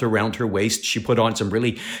belt around her waist. She put on some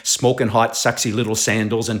really smoking hot, sexy little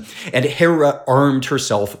sandals. And Hera armed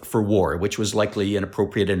herself for war, which was likely an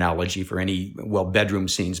appropriate analogy for any, bedroom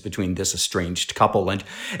scenes between this estranged couple.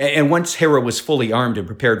 And once Hera was fully armed and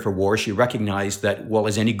prepared for war, she recognized that,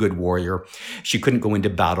 as any good warrior, she couldn't go into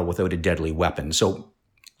battle without a deadly weapon. So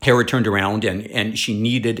Hera turned around and she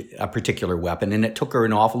needed a particular weapon, and it took her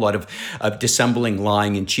an awful lot of dissembling,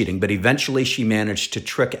 lying, and cheating. But eventually she managed to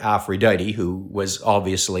trick Aphrodite, who was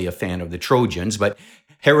obviously a fan of the Trojans, but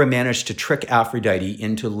Hera managed to trick Aphrodite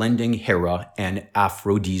into lending Hera an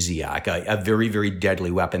aphrodisiac, a very, very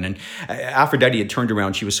deadly weapon. And Aphrodite had turned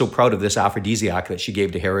around. She was so proud of this aphrodisiac that she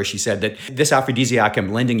gave to Hera. She said that this aphrodisiac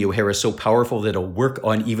I'm lending you, Hera, is so powerful that it'll work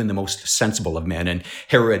on even the most sensible of men. And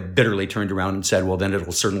Hera had bitterly turned around and said, well, then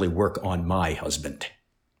it'll certainly work on my husband.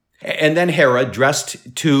 And then Hera,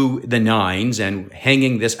 dressed to the nines and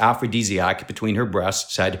hanging this aphrodisiac between her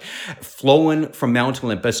breasts, had flown from Mount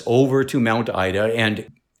Olympus over to Mount Ida and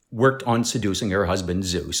worked on seducing her husband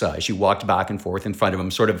Zeus. She walked back and forth in front of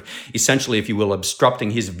him, sort of essentially, if you will,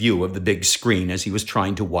 obstructing his view of the big screen as he was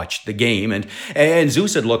trying to watch the game. And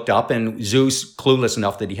Zeus had looked up, and Zeus, clueless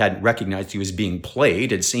enough that he hadn't recognized he was being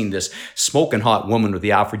played, had seen this smoking hot woman with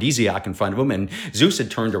the aphrodisiac in front of him. And Zeus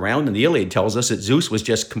had turned around, and the Iliad tells us that Zeus was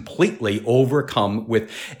just completely overcome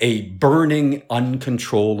with a burning,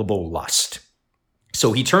 uncontrollable lust.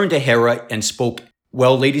 So he turned to Hera and spoke.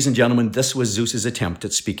 Well, ladies and gentlemen, this was Zeus's attempt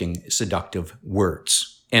at speaking seductive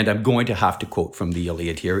words. And I'm going to have to quote from the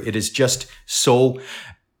Iliad here. It is just so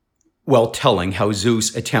telling how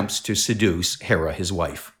Zeus attempts to seduce Hera, his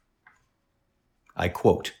wife. I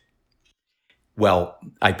quote.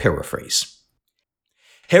 I paraphrase.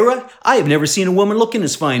 Hera, I have never seen a woman looking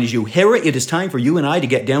as fine as you. Hera, it is time for you and I to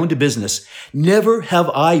get down to business. Never have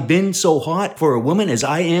I been so hot for a woman as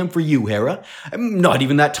I am for you, Hera. Not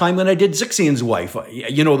even that time when I did Zixion's wife.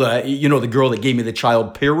 You know the girl that gave me the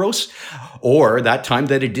child Pyrrhos? Or that time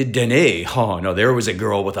that I did Danae. Oh, no, there was a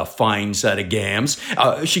girl with a fine set of gams.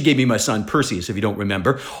 She gave me my son Perseus, if you don't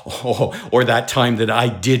remember. Or that time that I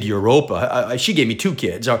did Europa. She gave me 2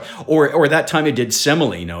 kids. Or that time I did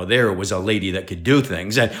Semele. No, there was a lady that could do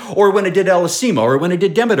things. Or when I did Elisema, or when I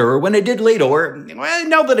did Demeter, or when I did Leto, or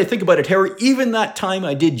now that I think about it, Hera, even that time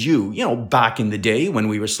I did you, back in the day when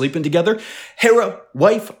we were sleeping together. Hera,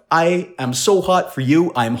 wife, I am so hot for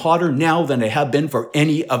you. I'm hotter now than I have been for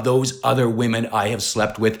any of those other women I have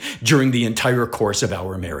slept with during the entire course of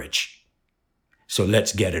our marriage. So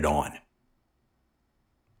let's get it on.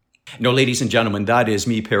 No, ladies and gentlemen, that is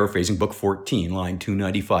me paraphrasing book 14, line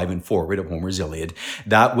 295 and forward of Homer's Iliad.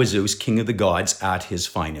 That was Zeus, king of the gods, at his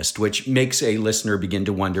finest, which makes a listener begin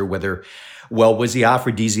to wonder whether, was the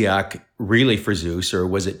aphrodisiac really for Zeus, or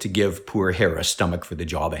was it to give poor Hera stomach for the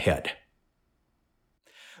job ahead?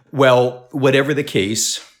 Whatever the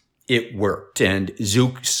case, it worked, and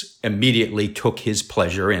Zeus immediately took his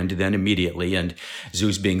pleasure, and then immediately, and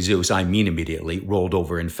Zeus being Zeus, I mean immediately, rolled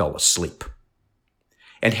over and fell asleep.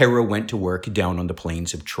 And Hera went to work down on the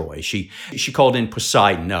plains of Troy. She called in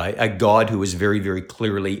Poseidon, a god who was very, very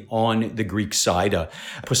clearly on the Greek side.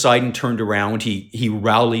 Poseidon turned around. He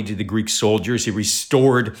rallied the Greek soldiers. He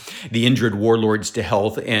restored the injured warlords to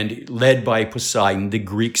health. And led by Poseidon, the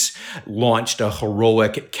Greeks launched a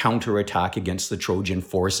heroic counterattack against the Trojan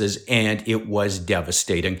forces. And it was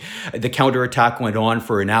devastating. The counterattack went on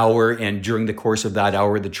for an hour. And during the course of that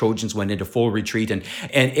hour, the Trojans went into full retreat. And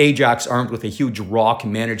Ajax, armed with a huge rock,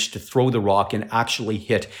 managed to throw the rock and actually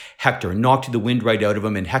hit Hector, knocked the wind right out of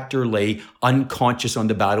him, and Hector lay unconscious on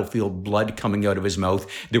the battlefield, blood coming out of his mouth.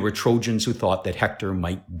 There were Trojans who thought that Hector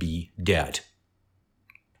might be dead.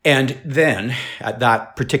 And then, at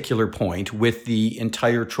that particular point, with the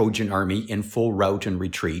entire Trojan army in full rout and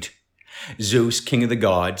retreat, Zeus, king of the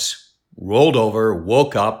gods, rolled over,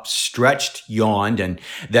 woke up, stretched, yawned, and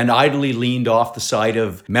then idly leaned off the side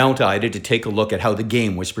of Mount Ida to take a look at how the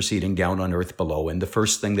game was proceeding down on earth below. And the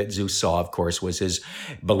first thing that Zeus saw, of course, was his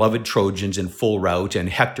beloved Trojans in full rout and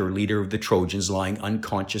Hector, leader of the Trojans, lying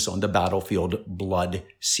unconscious on the battlefield, blood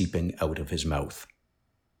seeping out of his mouth.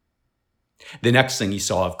 The next thing he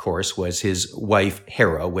saw, of course, was his wife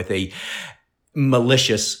Hera with a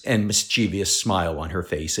malicious and mischievous smile on her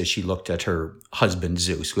face as she looked at her husband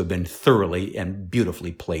Zeus, who had been thoroughly and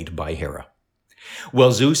beautifully played by Hera.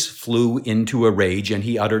 Well, Zeus flew into a rage, and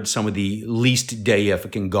he uttered some of the least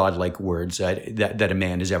deific and godlike words that a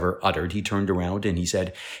man has ever uttered. He turned around and he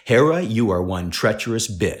said, "Hera, you are one treacherous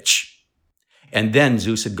bitch." And then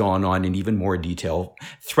Zeus had gone on in even more detail,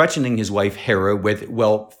 threatening his wife Hera with,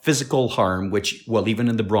 physical harm, which, even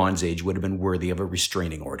in the Bronze Age would have been worthy of a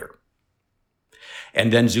restraining order.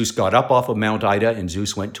 And then Zeus got up off of Mount Ida, and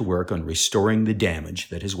Zeus went to work on restoring the damage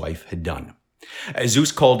that his wife had done.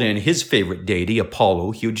 Zeus called in his favorite deity,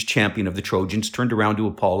 Apollo, huge champion of the Trojans, turned around to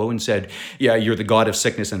Apollo and said, "Yeah, you're the god of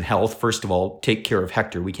sickness and health. First of all, take care of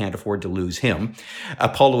Hector. We can't afford to lose him."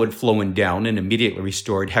 Apollo had flown down and immediately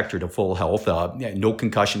restored Hector to full health. No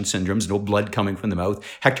concussion syndromes, no blood coming from the mouth.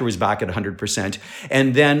 Hector was back at 100%.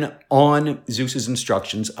 And then on Zeus's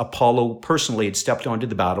instructions, Apollo personally had stepped onto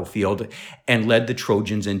the battlefield and led the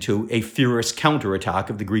Trojans into a furious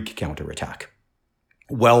counterattack of the Greek counterattack.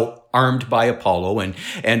 Well, armed by Apollo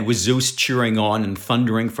and with Zeus cheering on and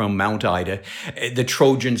thundering from Mount Ida, the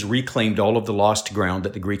Trojans reclaimed all of the lost ground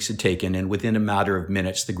that the Greeks had taken, and within a matter of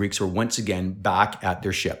minutes, the Greeks were once again back at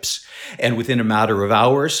their ships. And within a matter of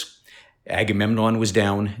hours, Agamemnon was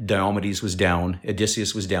down, Diomedes was down,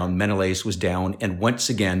 Odysseus was down, Menelaus was down, and once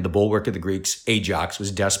again, the bulwark of the Greeks, Ajax,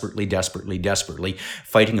 was desperately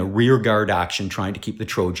fighting a rearguard action, trying to keep the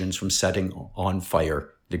Trojans from setting on fire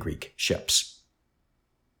the Greek ships.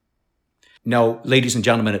 Now, ladies and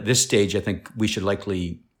gentlemen, at this stage, I think we should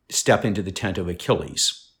likely step into the tent of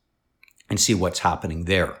Achilles and see what's happening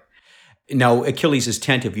there. Now, Achilles'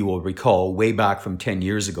 tent, if you will recall, way back from 10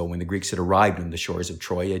 years ago when the Greeks had arrived on the shores of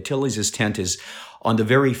Troy, Achilles' tent is on the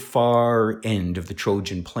very far end of the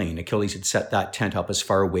Trojan plain. Achilles had set that tent up as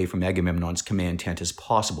far away from Agamemnon's command tent as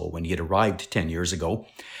possible when he had arrived 10 years ago.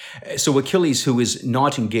 So Achilles, who is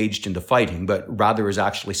not engaged in the fighting, but rather is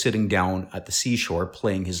actually sitting down at the seashore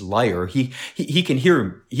playing his lyre, he can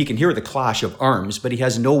hear the clash of arms, but he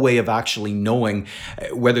has no way of actually knowing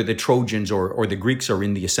whether the Trojans or the Greeks are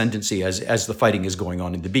in the ascendancy as the fighting is going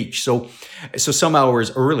on in the beach. So some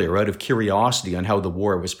hours earlier, out of curiosity on how the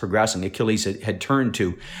war was progressing, Achilles had turned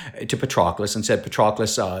to Patroclus and said,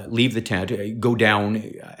 "Patroclus, leave the tent, go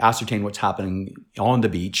down, ascertain what's happening on the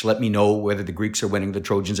beach. Let me know whether the Greeks are winning, the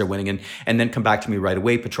Trojans are winning, and then come back to me right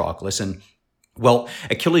away, Patroclus." And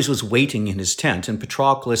Achilles was waiting in his tent, and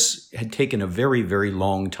Patroclus had taken a very, very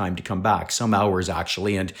long time to come back, some hours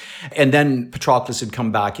actually. And then Patroclus had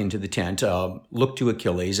come back into the tent, looked to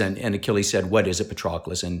Achilles, and Achilles said, "What is it,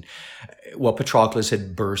 Patroclus?" And Patroclus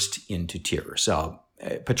had burst into tears.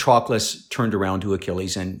 Patroclus turned around to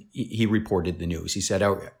Achilles and he reported the news. He said,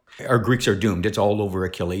 Our Greeks are doomed. It's all over,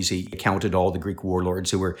 Achilles." He counted all the Greek warlords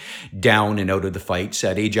who were down and out of the fight,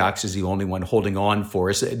 said Ajax is the only one holding on for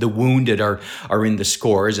us. The wounded are in the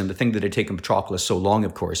scores. And the thing that had taken Patroclus so long,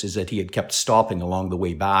 of course, is that he had kept stopping along the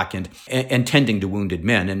way back and tending to wounded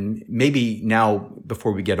men. And maybe now,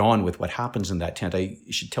 before we get on with what happens in that tent, I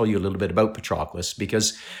should tell you a little bit about Patroclus,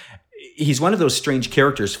 because he's one of those strange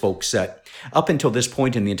characters, folks, that up until this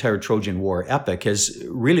point in the entire Trojan War epic has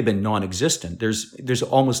really been non-existent. There's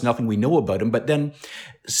almost nothing we know about him. But then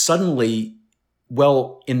suddenly,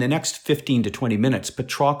 in the next 15 to 20 minutes,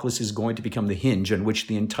 Patroclus is going to become the hinge on which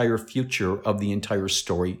the entire future of the entire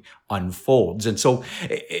story unfolds. And so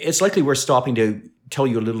it's likely we're stopping to tell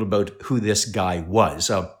you a little about who this guy was.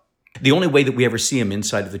 The only way that we ever see him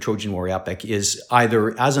inside of the Trojan War epic is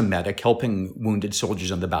either as a medic helping wounded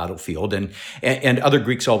soldiers on the battlefield, and other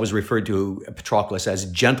Greeks always referred to Patroclus as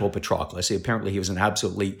gentle Patroclus. Apparently he was an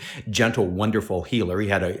absolutely gentle, wonderful healer. He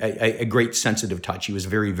had a great sensitive touch. He was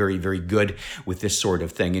very, very, very good with this sort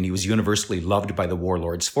of thing, and he was universally loved by the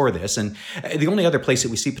warlords for this. And the only other place that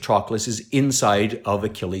we see Patroclus is inside of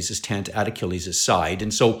Achilles' tent at Achilles' side.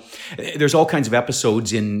 And so there's all kinds of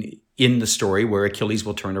episodes in in the story where Achilles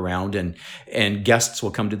will turn around and guests will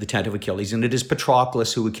come to the tent of Achilles, and it is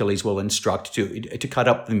Patroclus who Achilles will instruct to cut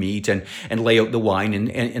up the meat and lay out the wine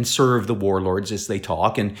and serve the warlords as they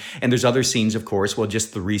talk. And there's other scenes, of course, well,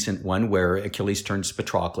 just the recent one where Achilles turns to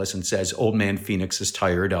Patroclus and says, "Old man Phoenix is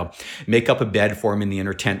tired. Make up a bed for him in the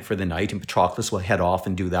inner tent for the night." And Patroclus will head off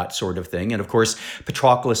and do that sort of thing. And of course,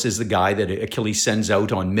 Patroclus is the guy that Achilles sends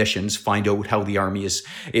out on missions, find out how the army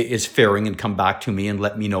is faring and come back to me and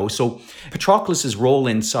let me know. So Patroclus' role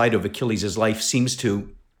inside of Achilles' life seems to,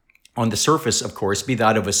 on the surface, of course, be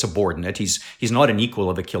that of a subordinate. He's not an equal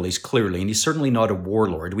of Achilles, clearly, and he's certainly not a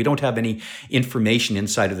warlord. We don't have any information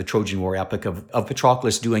inside of the Trojan War epic of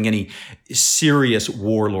Patroclus doing any serious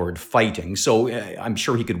warlord fighting. So I'm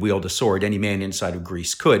sure he could wield a sword. Any man inside of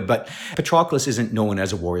Greece could. But Patroclus isn't known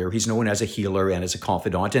as a warrior. He's known as a healer and as a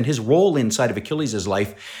confidant. And his role inside of Achilles'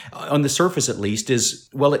 life, on the surface at least, is,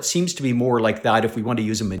 well, it seems to be more like that, if we want to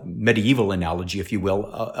use a medieval analogy, if you will,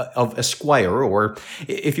 of a squire, or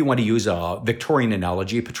if you want to use a Victorian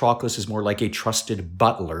analogy, Patroclus is more like a trusted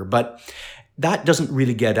butler. But that doesn't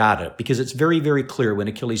really get at it, because it's very, very clear when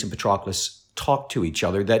Achilles and Patroclus talk to each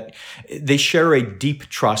other that they share a deep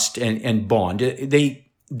trust and bond.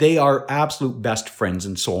 They are absolute best friends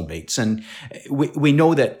and soulmates. And we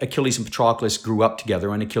know that Achilles and Patroclus grew up together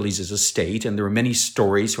on Achilles' estate. And there are many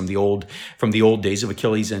stories from the old days of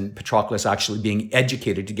Achilles and Patroclus actually being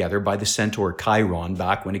educated together by the centaur Chiron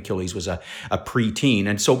back when Achilles was a preteen.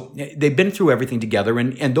 And so they've been through everything together.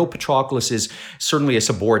 And though Patroclus is certainly a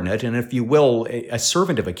subordinate, and if you will, a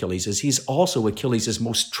servant of Achilles', he's also Achilles'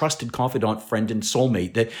 most trusted confidant, friend, and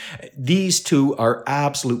soulmate. That these two are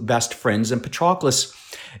absolute best friends. And Patroclus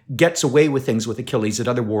gets away with things with Achilles that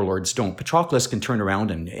other warlords don't. Patroclus can turn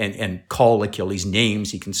around and call Achilles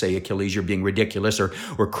names. He can say, "Achilles, you're being ridiculous or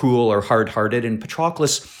cruel or hard-hearted." And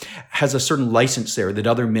Patroclus has a certain license there that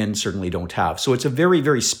other men certainly don't have. So it's a very,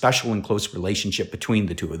 very special and close relationship between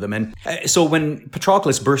the two of them. And so when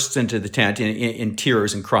Patroclus bursts into the tent in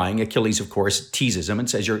tears and crying, Achilles, of course, teases him and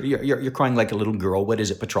says, you're crying like a little girl. What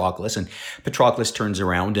is it, Patroclus? And Patroclus turns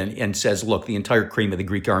around and says, "Look, the entire cream of the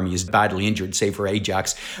Greek army is badly injured, save for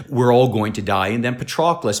Ajax. We're all going to die." And then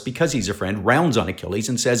Patroclus, because he's a friend, rounds on Achilles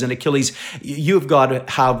and says, "And Achilles, you've got to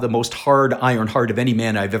have the most hard iron heart of any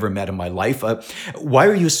man I've ever met in my life. Why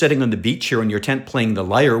are you sitting on the beach here in your tent playing the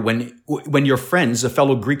lyre when your friends, the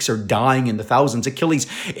fellow Greeks, are dying in the thousands? Achilles,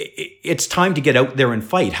 it's time to get out there and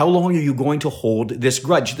fight. How long are you going to hold this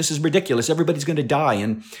grudge? This is ridiculous. Everybody's going to die."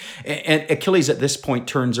 And Achilles at this point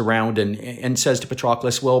turns around and says to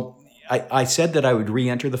Patroclus, "Well, I said that I would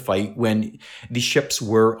re-enter the fight when the ships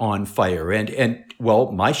were on fire, and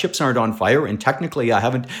well, my ships aren't on fire, and technically I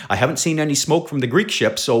haven't seen any smoke from the Greek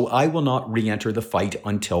ships, so I will not re-enter the fight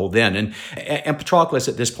until then." And Patroclus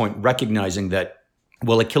at this point, recognizing that,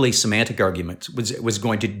 well, Achilles' semantic argument was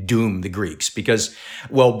going to doom the Greeks because,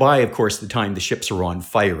 well, by, of course, the time the ships were on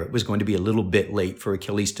fire, it was going to be a little bit late for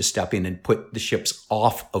Achilles to step in and put the ships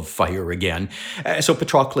off of fire again. So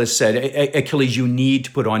Patroclus said, "Achilles, you need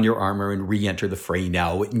to put on your armor and re-enter the fray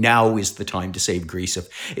now. Now is the time to save Greece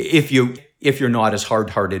if you're not as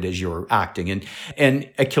hard-hearted as you're acting." And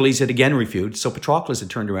Achilles had again refused. So Patroclus had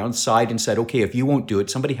turned around, sighed, and said, "Okay, if you won't do it,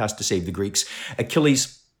 somebody has to save the Greeks.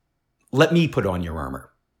 Achilles, let me put on your armor.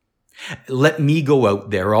 Let me go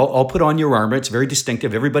out there. I'll put on your armor. It's very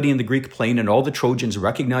distinctive. Everybody in the Greek plain and all the Trojans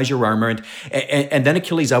recognize your armor. And then,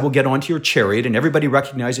 Achilles, I will get onto your chariot, and everybody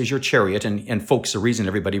recognizes your chariot." And folks, the reason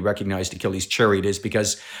everybody recognized Achilles' chariot is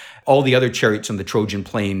because all the other chariots on the Trojan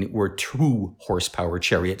plain were 2-horsepower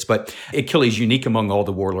chariots, but Achilles, unique among all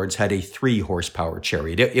the warlords, had a 3-horsepower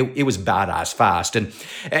chariot. It was badass fast. And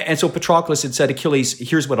so Patroclus had said, "Achilles,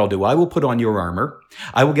 here's what I'll do. I will put on your armor.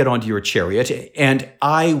 I will get onto your chariot, and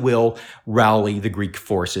I will rally the Greek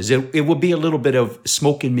forces. It will be a little bit of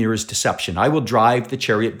smoke and mirrors deception. I will drive the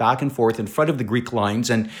chariot back and forth in front of the Greek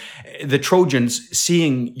lines, and the Trojans,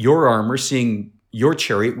 seeing your armor, seeing your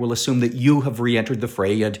chariot, will assume that you have re-entered the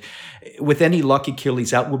fray. And with any luck,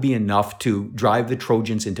 Achilles, that will be enough to drive the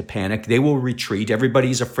Trojans into panic. They will retreat.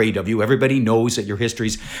 Everybody's afraid of you. Everybody knows that you're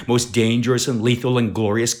history's most dangerous and lethal and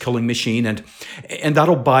glorious killing machine. And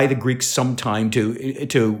that'll buy the Greeks some time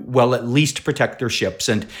to well, at least protect their ships.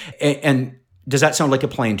 And does that sound like a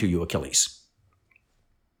plan to you, Achilles?"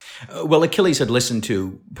 Well, Achilles had listened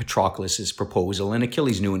to Patroclus' proposal, and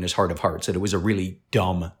Achilles knew in his heart of hearts that it was a really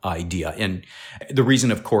dumb idea. And the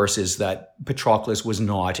reason, of course, is that Patroclus was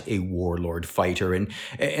not a warlord fighter.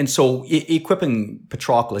 And so equipping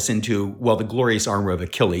Patroclus into, well, the glorious armor of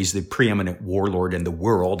Achilles, the preeminent warlord in the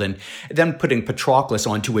world, and then putting Patroclus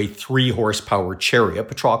onto a 3-horsepower chariot,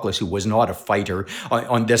 Patroclus, who was not a fighter,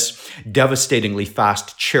 on this devastatingly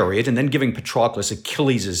fast chariot, and then giving Patroclus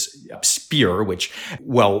Achilles' spear, which,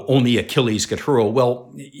 well, only Achilles could hurl.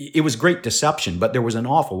 Well, it was great deception, but there was an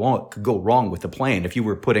awful lot that could go wrong with the plan if you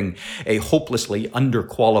were putting a hopelessly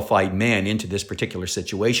underqualified man into this particular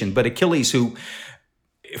situation. But Achilles, who,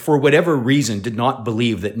 for whatever reason, did not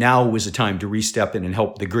believe that now was the time to re-step in and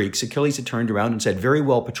help the Greeks, Achilles had turned around and said, very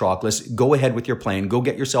well, Patroclus, go ahead with your plan. Go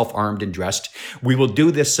get yourself armed and dressed. We will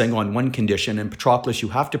do this thing on one condition. And Patroclus, you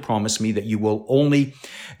have to promise me that you will only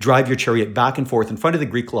drive your chariot back and forth in front of the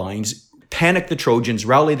Greek lines, panic the Trojans,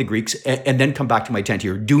 rally the Greeks, and then come back to my tent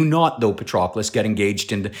here. Do not, though, Patroclus, get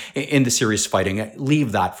engaged in the serious fighting.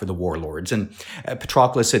 Leave that for the warlords. And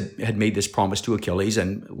Patroclus had made this promise to Achilles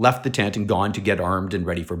and left the tent and gone to get armed and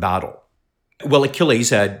ready for battle. Well,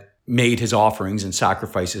 Achilles had made his offerings and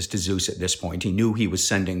sacrifices to Zeus at this point. He knew he was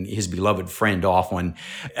sending his beloved friend off on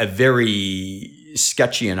a very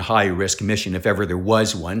sketchy and high-risk mission, if ever there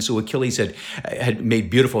was one. So Achilles had made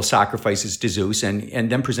beautiful sacrifices to Zeus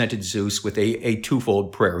and then presented Zeus with a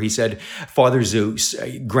twofold prayer. He said, Father Zeus,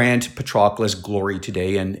 grant Patroclus glory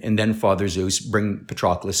today, and then Father Zeus, bring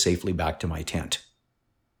Patroclus safely back to my tent.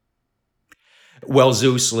 Well,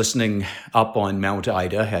 Zeus, listening up on Mount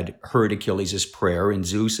Ida, had heard Achilles' prayer, and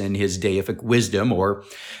Zeus in his deific wisdom, or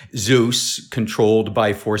Zeus controlled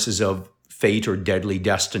by forces of fate or deadly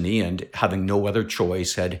destiny and having no other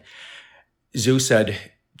choice, Zeus had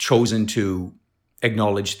chosen to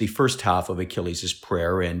acknowledge the first half of Achilles'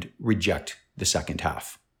 prayer and reject the second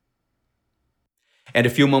half. And a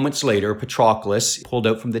few moments later, Patroclus pulled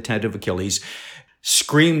out from the tent of Achilles,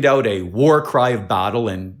 screamed out a war cry of battle,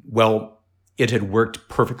 and, well, it had worked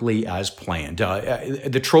perfectly as planned.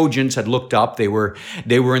 The Trojans had looked up. They were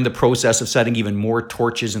in the process of setting even more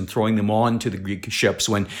torches and throwing them on to the Greek ships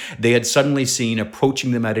when they had suddenly seen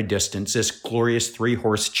approaching them at a distance this glorious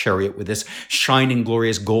 3-horse chariot with this shining,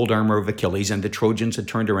 glorious gold armor of Achilles. And the Trojans had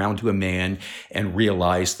turned around to a man and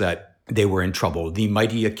realized that they were in trouble. The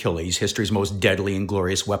mighty Achilles, history's most deadly and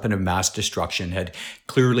glorious weapon of mass destruction, had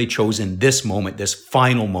clearly chosen this moment, this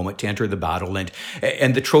final moment, to enter the battle.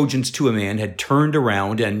 And the Trojans, to a man, had turned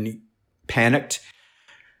around and panicked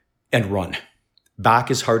and run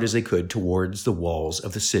back as hard as they could towards the walls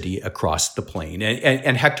of the city across the plain.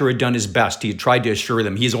 And Hector had done his best. He had tried to assure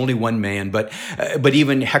them he's only one man, but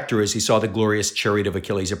even Hector, as he saw the glorious chariot of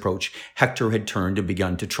Achilles approach, Hector had turned and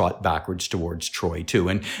begun to trot backwards towards Troy too.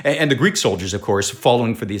 And the Greek soldiers, of course,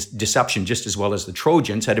 following for this deception just as well as the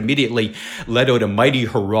Trojans, had immediately let out a mighty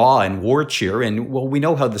hurrah and war cheer. And, well, we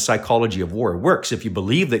know how the psychology of war works. If you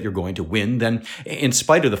believe that you're going to win, then in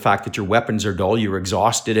spite of the fact that your weapons are dull, you're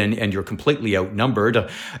exhausted, and you're completely outnumbered,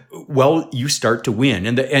 well, you start to win.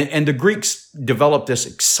 And the Greeks developed this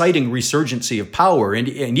exciting resurgency of power, and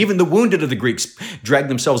even the wounded of the Greeks dragged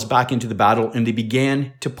themselves back into the battle, and they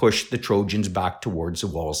began to push the Trojans back towards the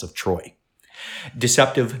walls of Troy.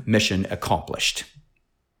 Deceptive mission accomplished.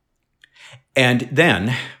 And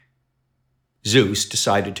then Zeus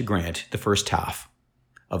decided to grant the first half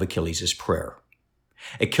of Achilles' prayer.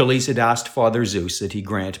 Achilles had asked Father Zeus that he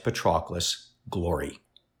grant Patroclus glory.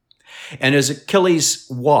 And as Achilles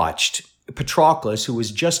watched, Patroclus, who was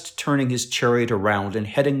just turning his chariot around and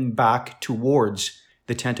heading back towards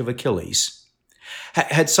the tent of Achilles,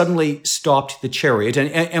 had suddenly stopped the chariot.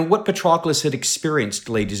 And what Patroclus had experienced,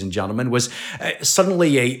 ladies and gentlemen, was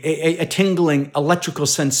suddenly a tingling electrical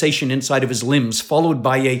sensation inside of his limbs, followed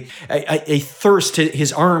by a thirst.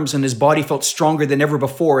 His arms and his body felt stronger than ever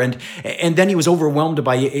before. And then he was overwhelmed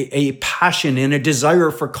by a passion and a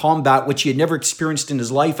desire for combat, which he had never experienced in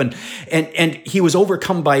his life. And he was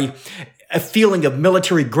overcome by a feeling of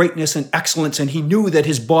military greatness and excellence, and he knew that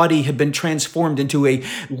his body had been transformed into a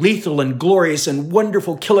lethal and glorious and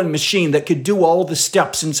wonderful killing machine that could do all the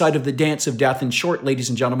steps inside of the dance of death. In short, ladies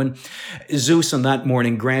and gentlemen, Zeus on that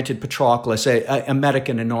morning granted Patroclus, a medic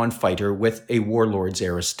and a non-fighter, with a warlord's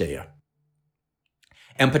Aristeia.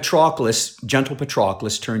 And Patroclus, gentle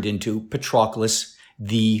Patroclus, turned into Patroclus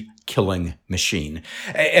the killing machine.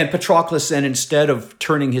 And Patroclus then, instead of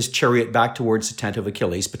turning his chariot back towards the tent of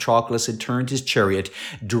Achilles, Patroclus had turned his chariot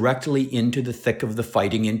directly into the thick of the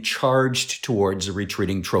fighting and charged towards the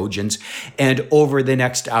retreating Trojans. And over the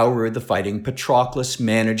next hour of the fighting, Patroclus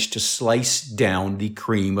managed to slice down the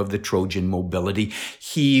cream of the Trojan mobility.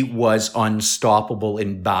 He was unstoppable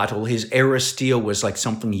in battle. His aerosteel was like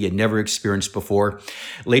something he had never experienced before.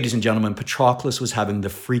 Ladies and gentlemen, Patroclus was having the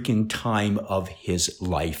freaking time of his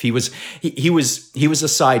life. He was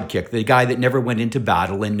a sidekick, the guy that never went into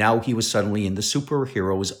battle, and now he was suddenly in the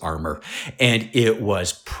superhero's armor. And it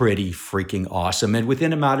was pretty freaking awesome. And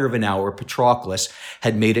within a matter of an hour, Patroclus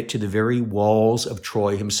had made it to the very walls of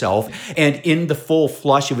Troy himself. And in the full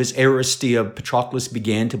flush of his aerosteel, Patroclus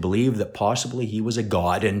began to believe that possibly he was a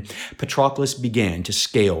god, and Patroclus began to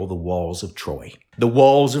scale the walls of Troy. The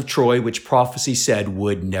walls of Troy, which prophecy said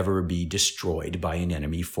would never be destroyed by an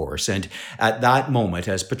enemy force. And at that moment,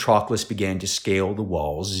 as Patroclus began to scale the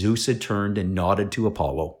walls, Zeus had turned and nodded to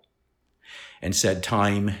Apollo and said,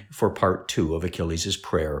 time for part 2 of Achilles'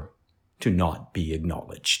 prayer to not be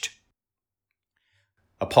acknowledged.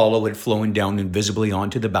 Apollo had flown down invisibly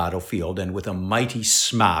onto the battlefield and with a mighty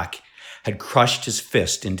smack had crushed his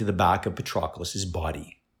fist into the back of Patroclus'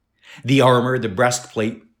 body. The armor, the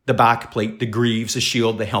breastplate, the backplate, the greaves, the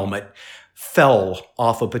shield, the helmet fell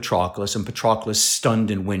off of Patroclus, and Patroclus, stunned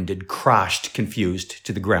and winded, crashed confused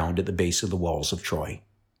to the ground at the base of the walls of Troy.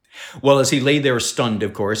 Well, as he lay there stunned,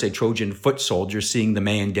 of course, a Trojan foot soldier, seeing the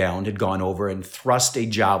man down, had gone over and thrust a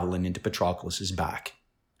javelin into Patroclus' back,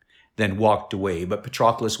 then walked away. But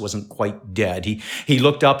Patroclus wasn't quite dead. He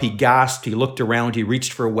looked up, he gasped, he looked around, he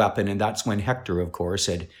reached for a weapon, and that's when Hector, of course,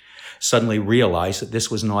 had suddenly realized that this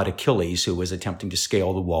was not Achilles who was attempting to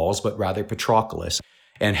scale the walls, but rather Patroclus.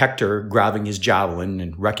 And Hector, grabbing his javelin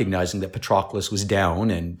and recognizing that Patroclus was down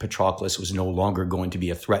and Patroclus was no longer going to be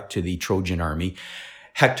a threat to the Trojan army,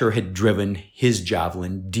 Hector had driven his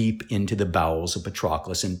javelin deep into the bowels of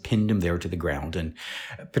Patroclus and pinned him there to the ground. And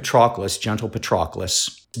Patroclus, gentle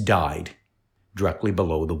Patroclus, died directly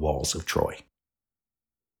below the walls of Troy.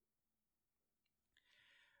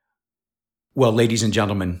 Well, ladies and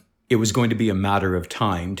gentlemen, it was going to be a matter of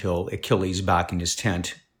time till Achilles, back in his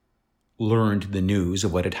tent, learned the news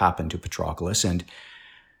of what had happened to Patroclus. And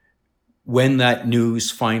when that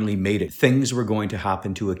news finally made it, things were going to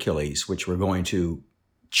happen to Achilles, which were going to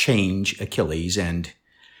change Achilles and,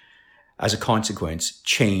 as a consequence,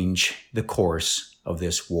 change the course of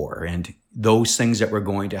this war. And those things that were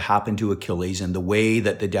going to happen to Achilles and the way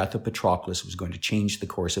that the death of Patroclus was going to change the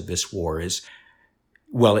course of this war is,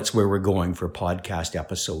 well, it's where we're going for podcast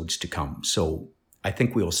episodes to come. So I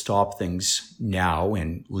think we'll stop things now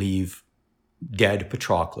and leave dead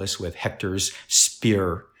Patroclus with Hector's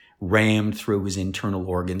spear rammed through his internal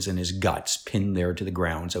organs and his guts, pinned there to the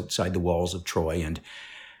grounds outside the walls of Troy, and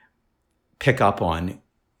pick up on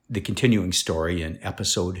the continuing story in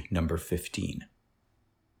episode number 15.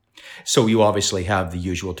 So you obviously have the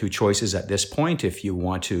usual 2 choices at this point. If you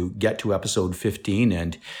want to get to episode 15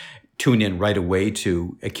 and tune in right away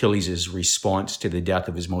to Achilles' response to the death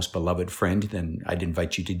of his most beloved friend, then I'd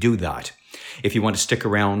invite you to do that. If you want to stick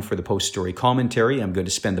around for the post-story commentary, I'm going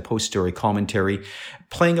to spend the post-story commentary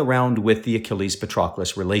playing around with the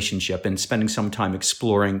Achilles-Patroclus relationship and spending some time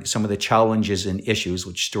exploring some of the challenges and issues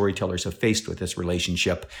which storytellers have faced with this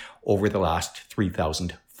relationship over the last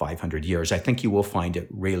 3,500 years. I think you will find it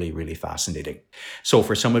really, really fascinating. So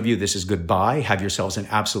for some of you, this is goodbye. Have yourselves an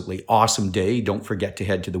absolutely awesome day. Don't forget to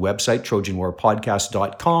head to the website,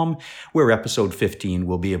 TrojanWarPodcast.com, where episode 15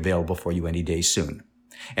 will be available for you any day soon.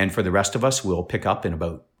 And for the rest of us, we'll pick up in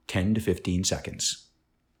about 10 to 15 seconds.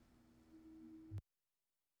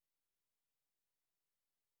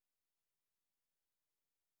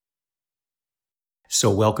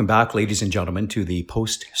 So welcome back, ladies and gentlemen, to the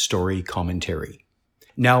post-story commentary.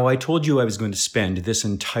 Now, I told you I was going to spend this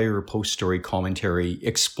entire post-story commentary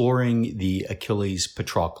exploring the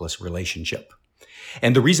Achilles-Patroclus relationship.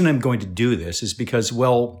 And the reason I'm going to do this is because,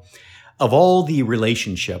 well, of all the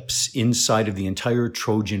relationships inside of the entire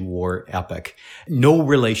Trojan War epic, no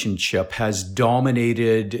relationship has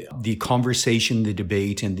dominated the conversation, the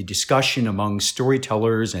debate, and the discussion among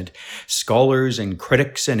storytellers and scholars and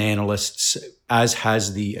critics and analysts as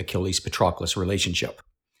has the Achilles-Patroclus relationship.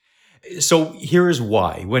 So here is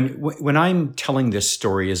why. When I'm telling this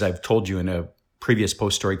story, as I've told you in a previous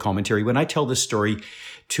post-story commentary, when I tell this story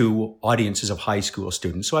to audiences of high school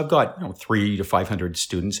students. So I've got 300 to 500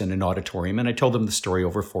 students in an auditorium, and I tell them the story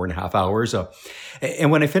over 4.5 hours.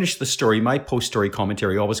 And when I finish the story, my post-story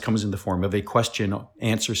commentary always comes in the form of a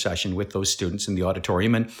question-answer session with those students in the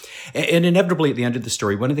auditorium. And inevitably at the end of the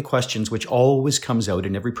story, one of the questions which always comes out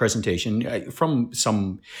in every presentation from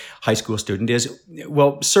some high school student is,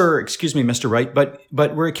 well, sir, excuse me, Mr. Wright,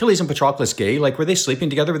 but were Achilles and Patroclus gay? Like, were they sleeping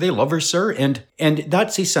together? Were they lovers, sir? And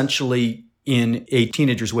that's essentially, in a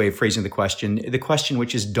teenager's way of phrasing the question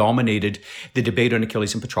which has dominated the debate on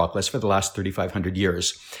Achilles and Patroclus for the last 3,500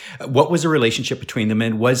 years. What was the relationship between them,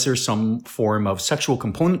 and was there some form of sexual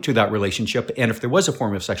component to that relationship? And if there was a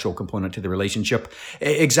form of sexual component to the relationship,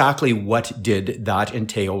 exactly what did that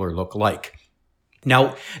entail or look like?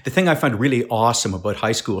 Now, the thing I find really awesome about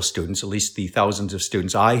high school students, at least the thousands of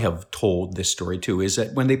students I have told this story to, is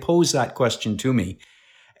that when they pose that question to me,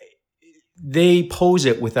 they pose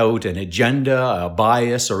it without an agenda, a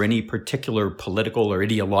bias, or any particular political or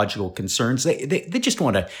ideological concerns. They just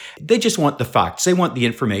want the facts. They want the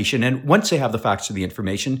information. And once they have the facts or the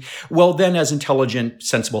information, well, then as intelligent,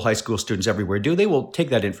 sensible high school students everywhere do, they will take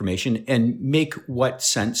that information and make what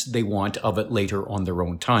sense they want of it later on their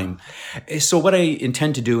own time. So what I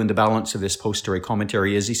intend to do in the balance of this post-story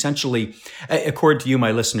commentary is essentially accord to you,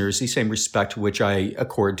 my listeners, the same respect which I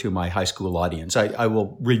accord to my high school audience. I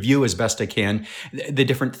will review as best I can the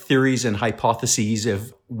different theories and hypotheses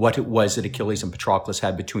of what it was that Achilles and Patroclus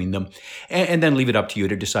had between them, and then leave it up to you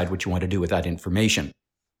to decide what you want to do with that information.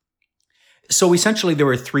 So essentially, there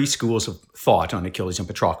were 3 schools of thought on Achilles and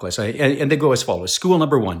Patroclus, and they go as follows. School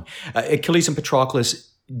number 1, Achilles and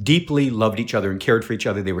Patroclus deeply loved each other and cared for each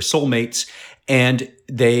other. They were soulmates, and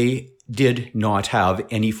they did not have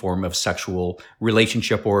any form of sexual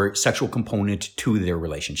relationship or sexual component to their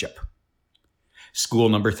relationship. School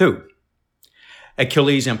number 2,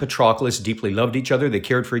 Achilles and Patroclus deeply loved each other, they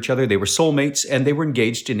cared for each other, they were soulmates, and they were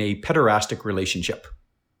engaged in a pederastic relationship.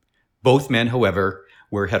 Both men, however,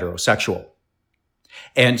 were heterosexual.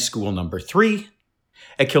 And school number 3,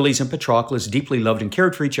 Achilles and Patroclus deeply loved and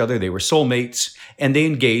cared for each other, they were soulmates, and they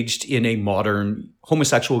engaged in a modern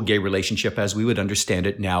homosexual gay relationship as we would understand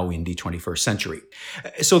it now in the 21st century.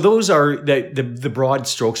 So those are the broad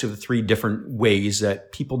strokes of the 3 different ways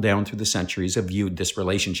that people down through the centuries have viewed this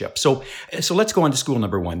relationship. So let's go on to school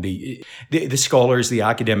number 1, the scholars, the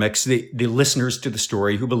academics, the listeners to the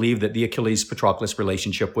story who believe that the Achilles-Patroclus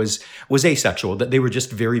relationship was asexual, that they were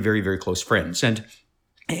just very, very, very close friends.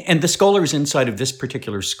 And the scholars inside of this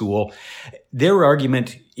particular school, their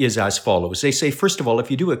argument is as follows. They say, first of all, if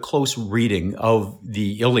you do a close reading of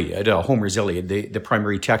the Iliad, Homer's Iliad, the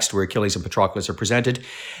primary text where Achilles and Patroclus are presented,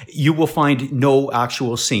 you will find no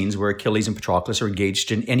actual scenes where Achilles and Patroclus are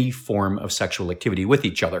engaged in any form of sexual activity with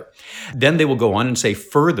each other. Then they will go on and say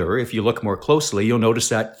further, if you look more closely, you'll notice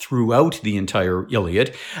that throughout the entire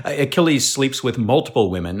Iliad, Achilles sleeps with multiple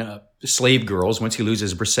women, slave girls, once he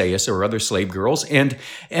loses Briseis or other slave girls. And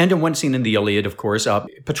in one scene in the Iliad, of course,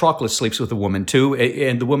 Patroclus sleeps with a woman too.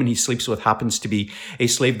 And the woman he sleeps with happens to be a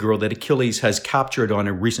slave girl that Achilles has captured on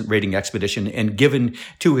a recent raiding expedition and given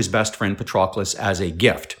to his best friend Patroclus as a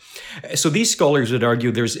gift. So these scholars would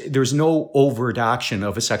argue there's no overt action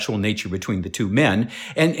of a sexual nature between the 2 men.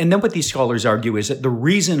 And then what these scholars argue is that the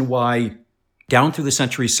reason why down through the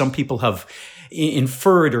centuries some people have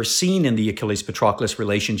inferred or seen in the Achilles-Patroclus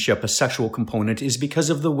relationship a sexual component is because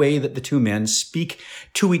of the way that the 2 men speak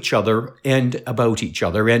to each other and about each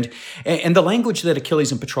other. And the language that Achilles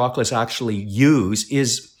and Patroclus actually use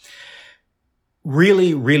is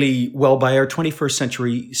really, really, well, by our 21st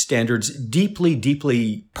century standards, deeply,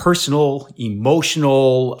 deeply personal,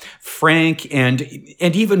 emotional, frank, and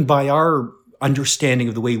even by our understanding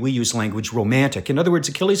of the way we use language, romantic. In other words,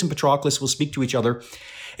 Achilles and Patroclus will speak to each other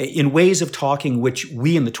in ways of talking which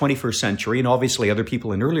we in the 21st century, and obviously other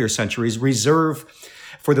people in earlier centuries, reserve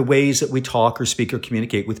for the ways that we talk or speak or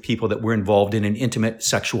communicate with people that we're involved in an intimate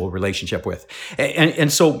sexual relationship with.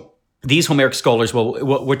 And so these Homeric scholars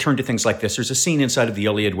will turn to things like this. There's a scene inside of the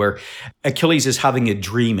Iliad where Achilles is having a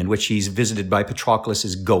dream in which he's visited by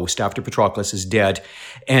Patroclus' ghost after Patroclus is dead.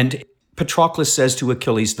 And Patroclus says to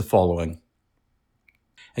Achilles the following: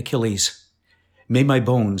 Achilles, may my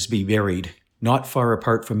bones be buried not far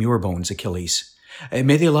apart from your bones, Achilles.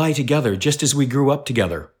 May they lie together just as we grew up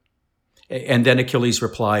together. And then Achilles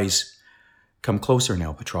replies, come closer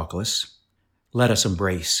now, Patroclus. Let us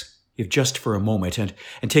embrace, if just for a moment, and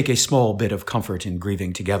take a small bit of comfort in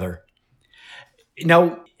grieving together.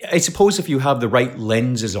 Now, I suppose if you have the right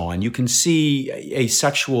lenses on, you can see a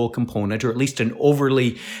sexual component, or at least an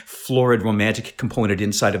overly florid romantic component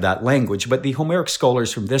inside of that language. But the Homeric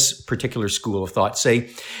scholars from this particular school of thought say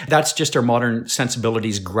that's just our modern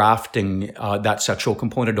sensibilities grafting that sexual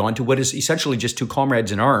component onto what is essentially just two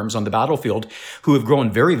comrades in arms on the battlefield who have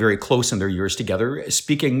grown very, very close in their years together,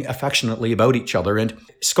 speaking affectionately about each other. And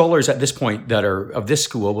scholars at this point that are of this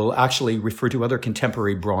school will actually refer to other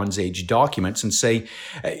contemporary Bronze Age documents and say,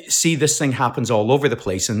 see, this thing happens all over the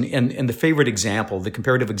place. And the favorite example, the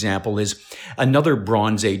comparative example, is another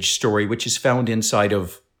Bronze Age story, which is found inside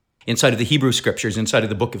of the Hebrew scriptures, inside of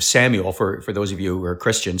the book of Samuel, for those of you who are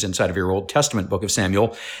Christians, inside of your Old Testament book of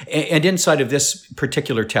Samuel. And inside of this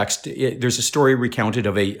particular text, there's a story recounted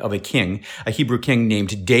of a king, a Hebrew king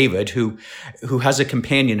named David, who has a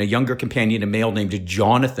companion, a younger companion, a male named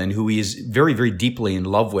Jonathan, who he is very, very deeply in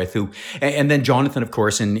love with, and then Jonathan, of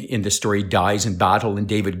course, in the story dies in battle, and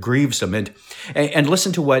David grieves him. And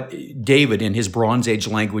listen to what David in his Bronze Age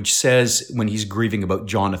language says when he's grieving about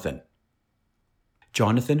Jonathan.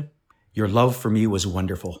 Jonathan, your love for me was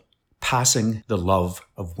wonderful, passing the love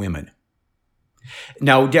of women.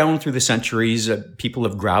 Now, down through the centuries, people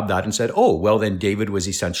have grabbed that and said, oh, well, then David was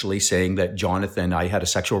essentially saying that Jonathan, I had a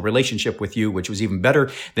sexual relationship with you, which was even better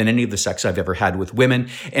than any of the sex I've ever had with women.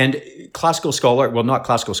 And classical not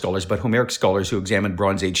classical scholars, but Homeric scholars who examine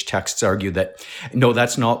Bronze Age texts argue that, no,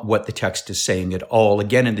 that's not what the text is saying at all.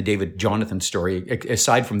 Again, in the David-Jonathan story,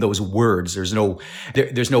 aside from those words, there's no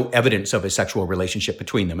evidence of a sexual relationship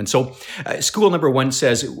between them. And so school number one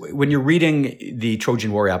says, when you're reading the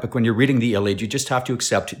Trojan War epic, when you're reading the Iliad, you just have to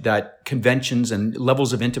accept that conventions and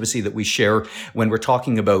levels of intimacy that we share when we're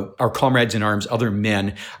talking about our comrades in arms, other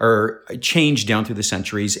men, are changed down through the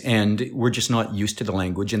centuries, and we're just not used to the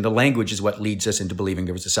language. And the language is what leads us into believing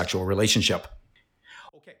there was a sexual relationship.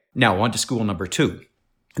 Okay. Now, on to school number two.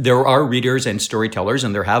 There are readers and storytellers,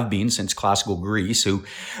 and there have been since classical Greece,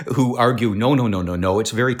 who argue, no.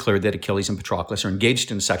 It's very clear that Achilles and Patroclus are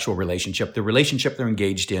engaged in a sexual relationship. The relationship they're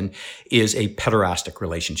engaged in is a pederastic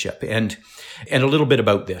relationship. And a little bit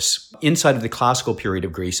about this. Inside of the classical period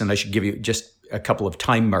of Greece, and I should give you just a couple of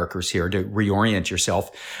time markers here to reorient yourself.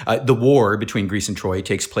 The war between Greece and Troy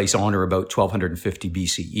takes place on or about 1250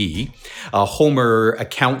 BCE. Homer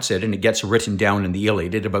accounts it, and it gets written down in the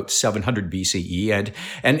Iliad at about 700 BCE.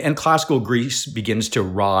 And classical Greece begins to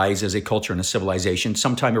rise as a culture and a civilization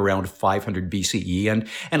sometime around 500 BCE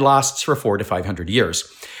and lasts for 400 to 500 years.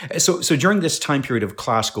 So during this time period of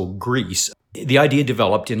classical Greece, the idea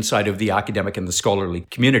developed inside of the academic and the scholarly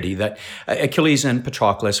community that Achilles and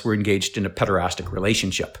Patroclus were engaged in a pederastic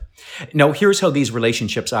relationship. Now, here's how these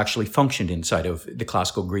relationships actually functioned inside of the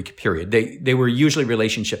classical Greek period. They were usually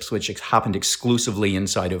relationships which happened exclusively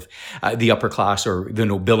inside of the upper class or the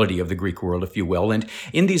nobility of the Greek world, if you will. And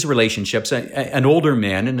in these relationships, an older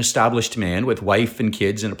man, an established man with wife and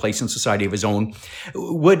kids and a place in society of his own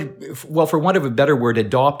would, well, for want of a better word,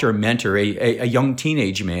 adopt or mentor a young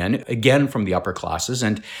teenage man, again from the upper classes,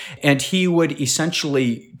 and he would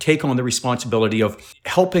essentially take on the responsibility of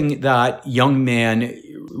helping that young man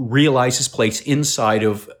realize his place inside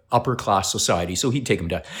of upper class society. So he'd take him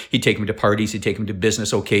to parties, he'd take him to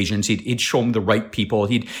business occasions, he'd show him the right people,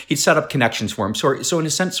 he'd set up connections for him. So in a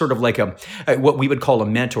sense, sort of like what we would call a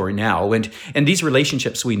mentor now. And these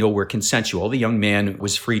relationships we know were consensual. The young man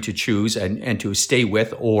was free to choose and to stay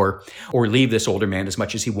with or leave this older man as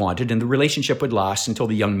much as he wanted. And the relationship would last until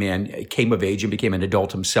the young man came of age and became an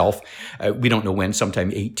adult himself. We don't know when,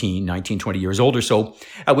 sometime 18, 19, 20 years old or so,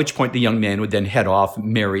 at which point the young man would then head off,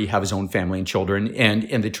 marry, have his own family and children,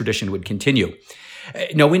 and the tradition would continue.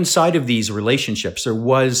 Now, inside of these relationships, there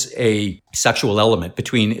was a sexual element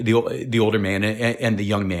between the older man and the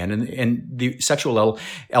young man. And the sexual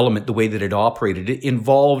element, the way that it operated, it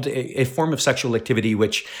involved a form of sexual activity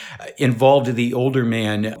which involved the older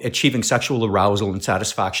man achieving sexual arousal and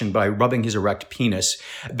satisfaction by rubbing his erect penis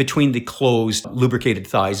between the closed, lubricated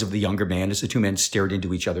thighs of the younger man as the two men stared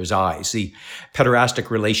into each other's eyes. The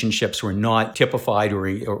pederastic relationships were not typified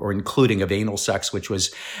or including of anal sex, which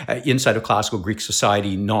was inside of classical Greek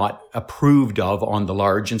society not approved of on the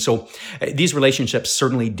large. And so these relationships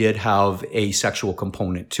certainly did have a sexual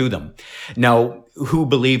component to them. Now, who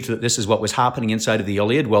believed that this is what was happening inside of the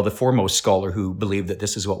Iliad? Well, the foremost scholar who believed that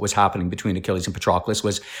this is what was happening between Achilles and Patroclus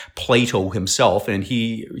was Plato himself, and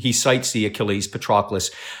he cites the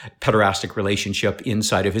Achilles-Patroclus pederastic relationship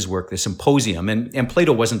inside of his work, The Symposium. And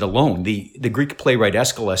Plato wasn't alone. The Greek playwright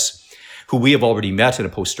Aeschylus, who we have already met in a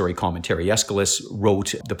post-story commentary. Aeschylus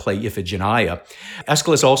wrote the play Iphigenia.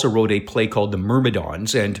 Aeschylus also wrote a play called The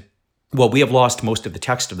Myrmidons, and Well, we have lost most of the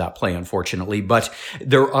text of that play, unfortunately, but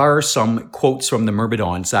there are some quotes from the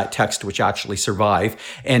Myrmidons, that text which actually survive.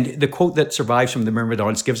 And the quote that survives from the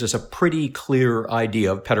Myrmidons gives us a pretty clear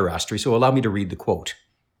idea of pederasty. So allow me to read the quote.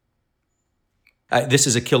 This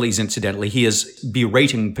is Achilles, incidentally. He is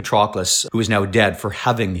berating Patroclus, who is now dead, for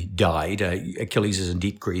having died. Achilles is in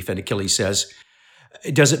deep grief, and Achilles says,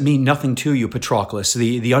 "Does it mean nothing to you, Patroclus,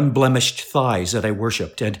 the unblemished thighs that I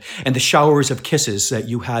worshipped, and the showers of kisses that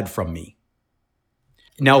you had from me?"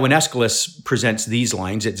 Now, when Aeschylus presents these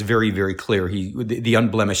lines, it's very, very clear. The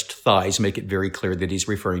unblemished thighs make it very clear that he's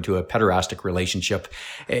referring to a pederastic relationship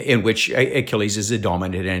in which Achilles is the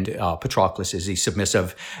dominant and Patroclus is the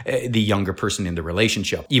submissive, the younger person in the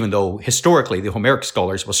relationship. Even though historically the Homeric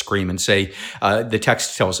scholars will scream and say the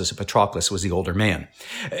text tells us that Patroclus was the older man.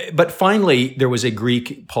 But finally, there was a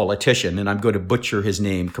Greek politician, and I'm going to butcher his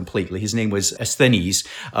name completely. His name was Asthenes,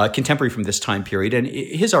 contemporary from this time period, and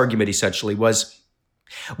his argument essentially was,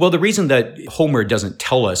 well, the reason that Homer doesn't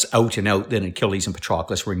tell us out and out that Achilles and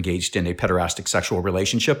Patroclus were engaged in a pederastic sexual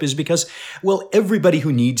relationship is because, well, everybody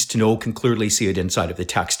who needs to know can clearly see it inside of the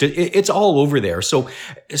text. It's all over there. So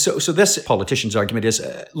this politician's argument is,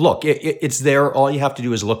 look, it's there. All you have to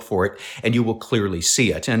do is look for it, and you will clearly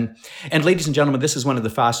see it. And ladies and gentlemen, this is one of the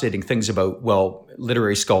fascinating things about, well,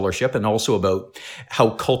 literary scholarship, and also about how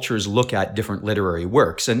cultures look at different literary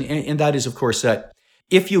works. And that is, of course, that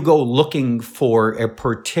if you go looking for a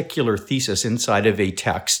particular thesis inside of a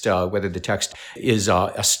text, whether the text is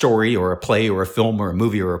a story or a play or a film or a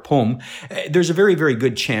movie or a poem, there's a very, very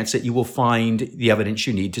good chance that you will find the evidence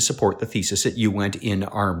you need to support the thesis that you went in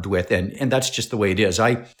armed with. And that's just the way it is.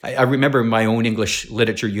 I remember my own English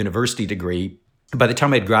literature university degree. By the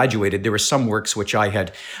time I'd graduated, there were some works which I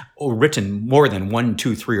had written more than 1,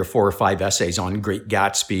 2, 3, or 4 or 5 essays on. Great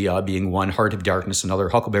Gatsby being one, Heart of Darkness another,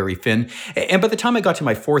 Huckleberry Finn. And by the time I got to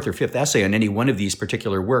my 4th or 5th essay on any one of these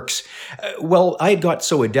particular works, well, I had got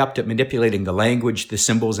so adept at manipulating the language, the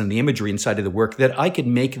symbols, and the imagery inside of the work that I could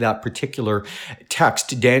make that particular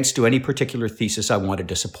text dance to any particular thesis I wanted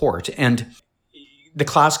to support. And the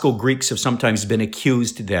classical Greeks have sometimes been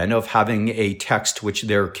accused then of having a text which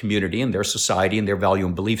their community and their society and their value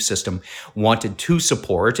and belief system wanted to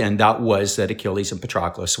support, and that was that Achilles and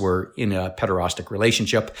Patroclus were in a pederastic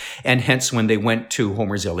relationship, and hence when they went to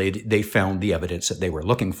Homer's Iliad, they found the evidence that they were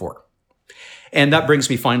looking for. And that brings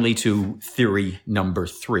me finally to theory number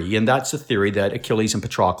 3, and that's the theory that Achilles and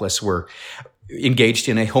Patroclus were engaged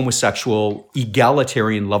in a homosexual,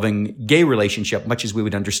 egalitarian, loving gay relationship, much as we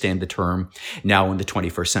would understand the term now in the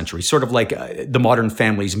 21st century. Sort of like the modern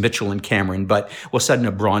families Mitchell and Cameron, but was set in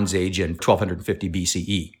a Bronze Age in 1250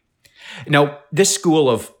 BCE. Now, this school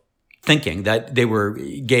of thinking that they were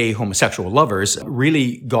gay homosexual lovers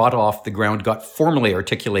really got off the ground, got formally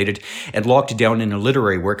articulated and locked down in a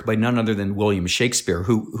literary work by none other than William Shakespeare,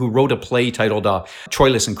 who wrote a play titled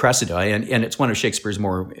Troilus and Cressida, and it's one of Shakespeare's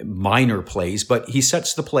more minor plays, but he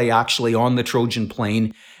sets the play actually on the Trojan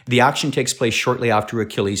plain. The action takes place shortly after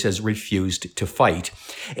Achilles has refused to fight.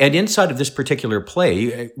 And inside of this particular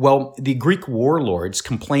play, well, the Greek warlords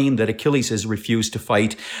complain that Achilles has refused to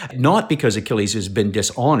fight, not because Achilles has been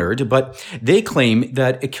dishonored, but they claim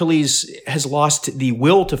that Achilles has lost the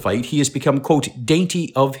will to fight. He has become, quote,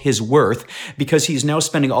 dainty of his worth because he's now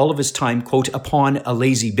spending all of his time, quote, upon a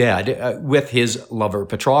lazy bed with his lover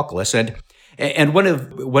Patroclus. And one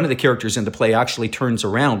of the characters in the play actually turns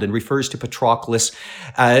around and refers to Patroclus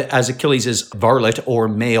as Achilles' varlet or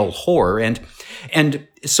male whore. And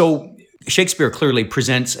so Shakespeare clearly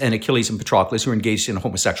presents an Achilles and Patroclus who are engaged in a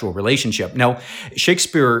homosexual relationship. Now,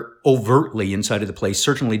 Shakespeare overtly inside of the play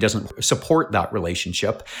certainly doesn't support that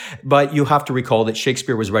relationship, but you have to recall that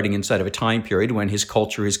Shakespeare was writing inside of a time period when his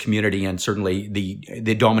culture, his community, and certainly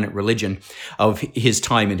the dominant religion of his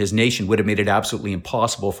time and his nation would have made it absolutely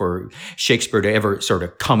impossible for Shakespeare to ever sort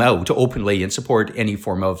of come out openly and support any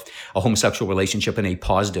form of a homosexual relationship in a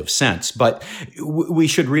positive sense. But we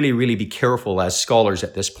should really, really be careful as scholars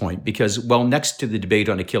at this point because, well, next to the debate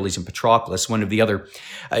on Achilles and Patroclus, one of the other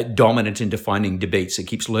dominant and defining debates that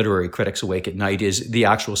keeps literary critics awake at night is the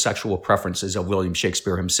actual sexual preferences of William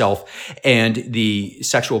Shakespeare himself and the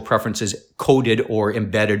sexual preferences coded or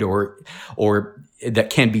embedded or that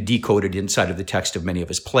can be decoded inside of the text of many of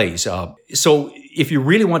his plays. So if you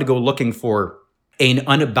really want to go looking for an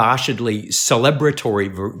unabashedly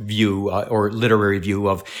celebratory view or literary view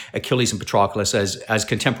of Achilles and Patroclus as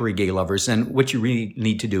contemporary gay lovers, then what you really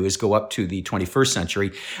need to do is go up to the 21st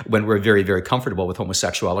century when we're very, very comfortable with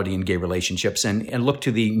homosexuality and gay relationships and look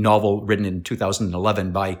to the novel written in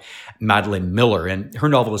 2011 by Madeline Miller. And her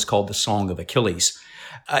novel is called The Song of Achilles.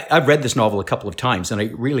 I've read this novel a couple of times, and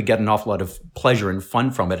I really get an awful lot of pleasure and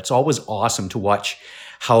fun from it. It's always awesome to watch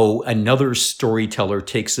how another storyteller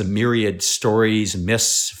takes the myriad stories,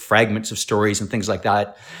 myths, fragments of stories, and things like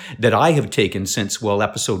that I have taken since,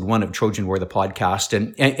 episode 1 of Trojan War, the podcast.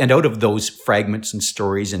 And out of those fragments and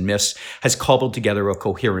stories and myths has cobbled together a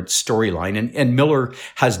coherent storyline. And Miller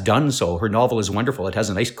has done so. Her novel is wonderful. It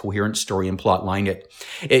has a nice coherent story and plot line.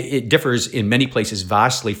 It differs in many places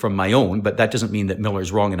vastly from my own, but that doesn't mean that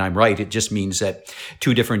Miller's wrong and I'm right. It just means that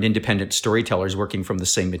two different independent storytellers working from the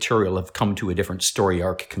same material have come to a different story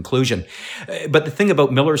arc conclusion. But the thing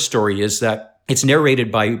about Miller's story is that it's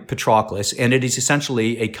narrated by Patroclus, and it is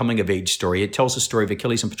essentially a coming-of-age story. It tells the story of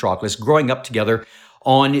Achilles and Patroclus growing up together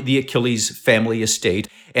on the Achilles family estate,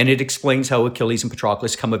 and it explains how Achilles and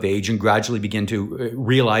Patroclus come of age and gradually begin to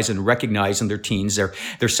realize and recognize in their teens their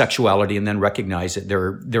sexuality, and then recognize that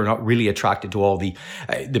they're not really attracted to all the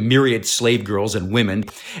myriad slave girls and women.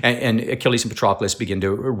 And Achilles and Patroclus begin to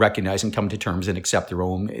recognize and come to terms and accept their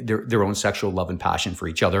own sexual love and passion for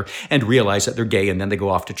each other, and realize that they're gay. And then they go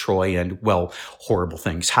off to Troy, and horrible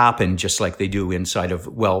things happen, just like they do inside of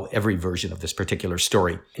every version of this particular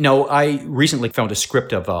story. Now, I recently found a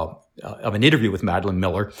script of an interview with Madeline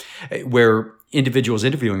Miller, where individuals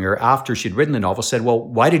interviewing her after she'd written the novel said, well,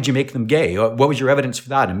 why did you make them gay? What was your evidence for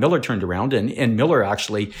that? And Miller turned around and Miller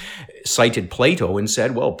actually cited Plato and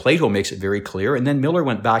said, well, Plato makes it very clear. And then Miller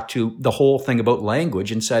went back to the whole thing about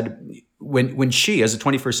language and said, when she, as a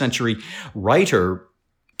 21st century writer,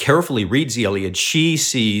 carefully reads the Iliad, she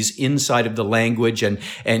sees inside of the language and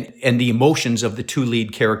the emotions of the two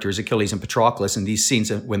lead characters, Achilles and Patroclus, in these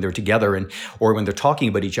scenes when they're together or when they're talking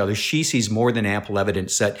about each other. She sees more than ample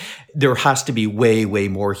evidence that there has to be way, way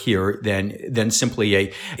more here than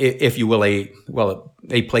simply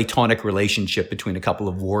a platonic relationship between a couple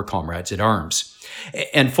of war comrades at arms.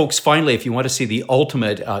 And folks, finally, if you want to see the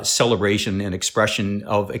ultimate celebration and expression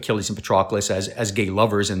of Achilles and Patroclus as gay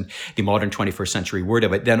lovers in the modern 21st century word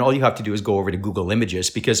of it, then all you have to do is go over to Google Images,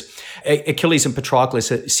 because Achilles and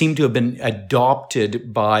Patroclus seem to have been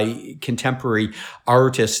adopted by contemporary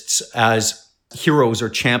artists as heroes or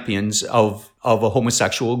champions of a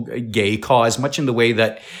homosexual gay cause, much in the way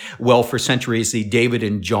that, for centuries, the David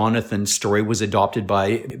and Jonathan story was adopted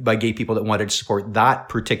by gay people that wanted to support that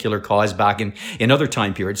particular cause back in other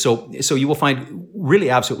time periods. So you will find really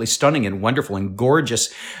absolutely stunning and wonderful and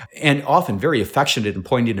gorgeous and often very affectionate and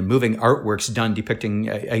poignant and moving artworks done depicting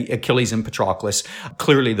Achilles and Patroclus,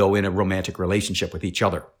 clearly, though, in a romantic relationship with each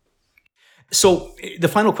other. So the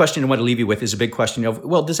final question I want to leave you with is a big question of,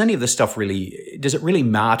 does any of this stuff does it really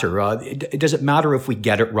matter? Does it matter if we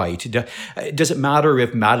get it right? Does it matter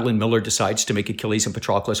if Madeline Miller decides to make Achilles and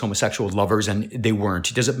Patroclus homosexual lovers and they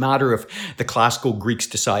weren't? Does it matter if the classical Greeks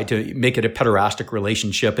decide to make it a pederastic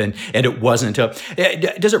relationship and it wasn't?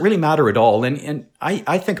 Does it really matter at all? And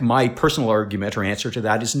I think my personal argument or answer to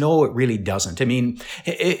that is no, it really doesn't. I mean,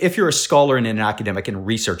 if you're a scholar and an academic and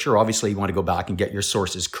researcher, obviously you want to go back and get your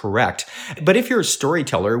sources correct. But if you're a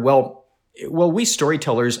storyteller, we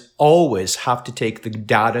storytellers always have to take the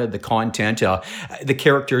data, the content, the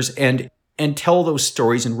characters, and tell those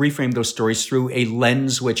stories and reframe those stories through a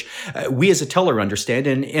lens which we as a teller understand,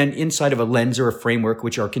 and inside of a lens or a framework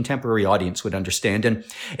which our contemporary audience would understand.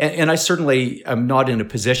 And I certainly am not in a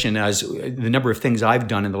position, as the number of things I've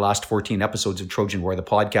done in the last 14 episodes of Trojan War, the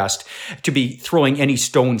podcast, to be throwing any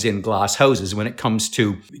stones in glass houses when it comes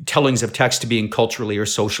to tellings of text being culturally or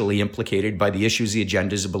socially implicated by the issues, the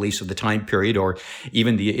agendas, the beliefs of the time period, or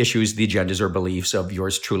even the issues, the agendas, or beliefs of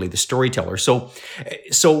yours truly, the storyteller. So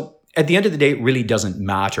at the end of the day, it really doesn't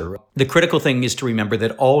matter. The critical thing is to remember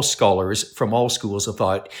that all scholars from all schools of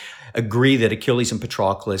thought agree that Achilles and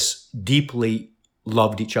Patroclus deeply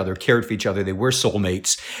loved each other, cared for each other. They were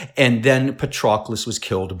soulmates. And then Patroclus was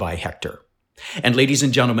killed by Hector. And ladies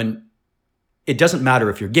and gentlemen, it doesn't matter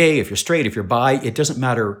if you're gay, if you're straight, if you're bi. It doesn't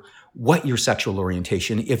matter what your sexual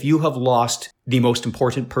orientation. If you have lost the most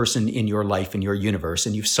important person in your life, in your universe,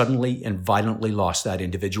 and you've suddenly and violently lost that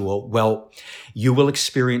individual, you will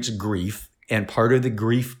experience grief. And part of the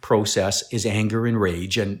grief process is anger and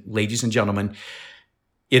rage. And ladies and gentlemen,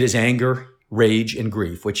 it is anger, rage, and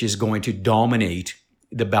grief which is going to dominate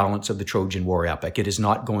the balance of the Trojan War epic. It is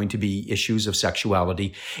not going to be issues of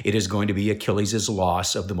sexuality. It is going to be Achilles'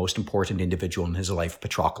 loss of the most important individual in his life,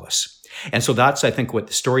 Patroclus. And so that's, I think, what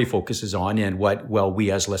the story focuses on, and what,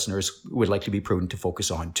 we as listeners would like to be prudent to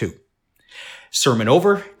focus on too. Sermon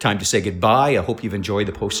over. Time to say goodbye. I hope you've enjoyed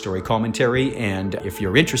the post-story commentary. And if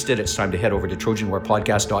you're interested, it's time to head over to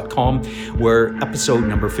TrojanWarPodcast.com, where episode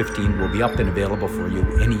number 15 will be up and available for you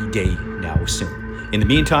any day now soon. In the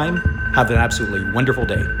meantime, have an absolutely wonderful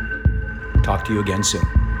day. Talk to you again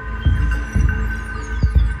soon.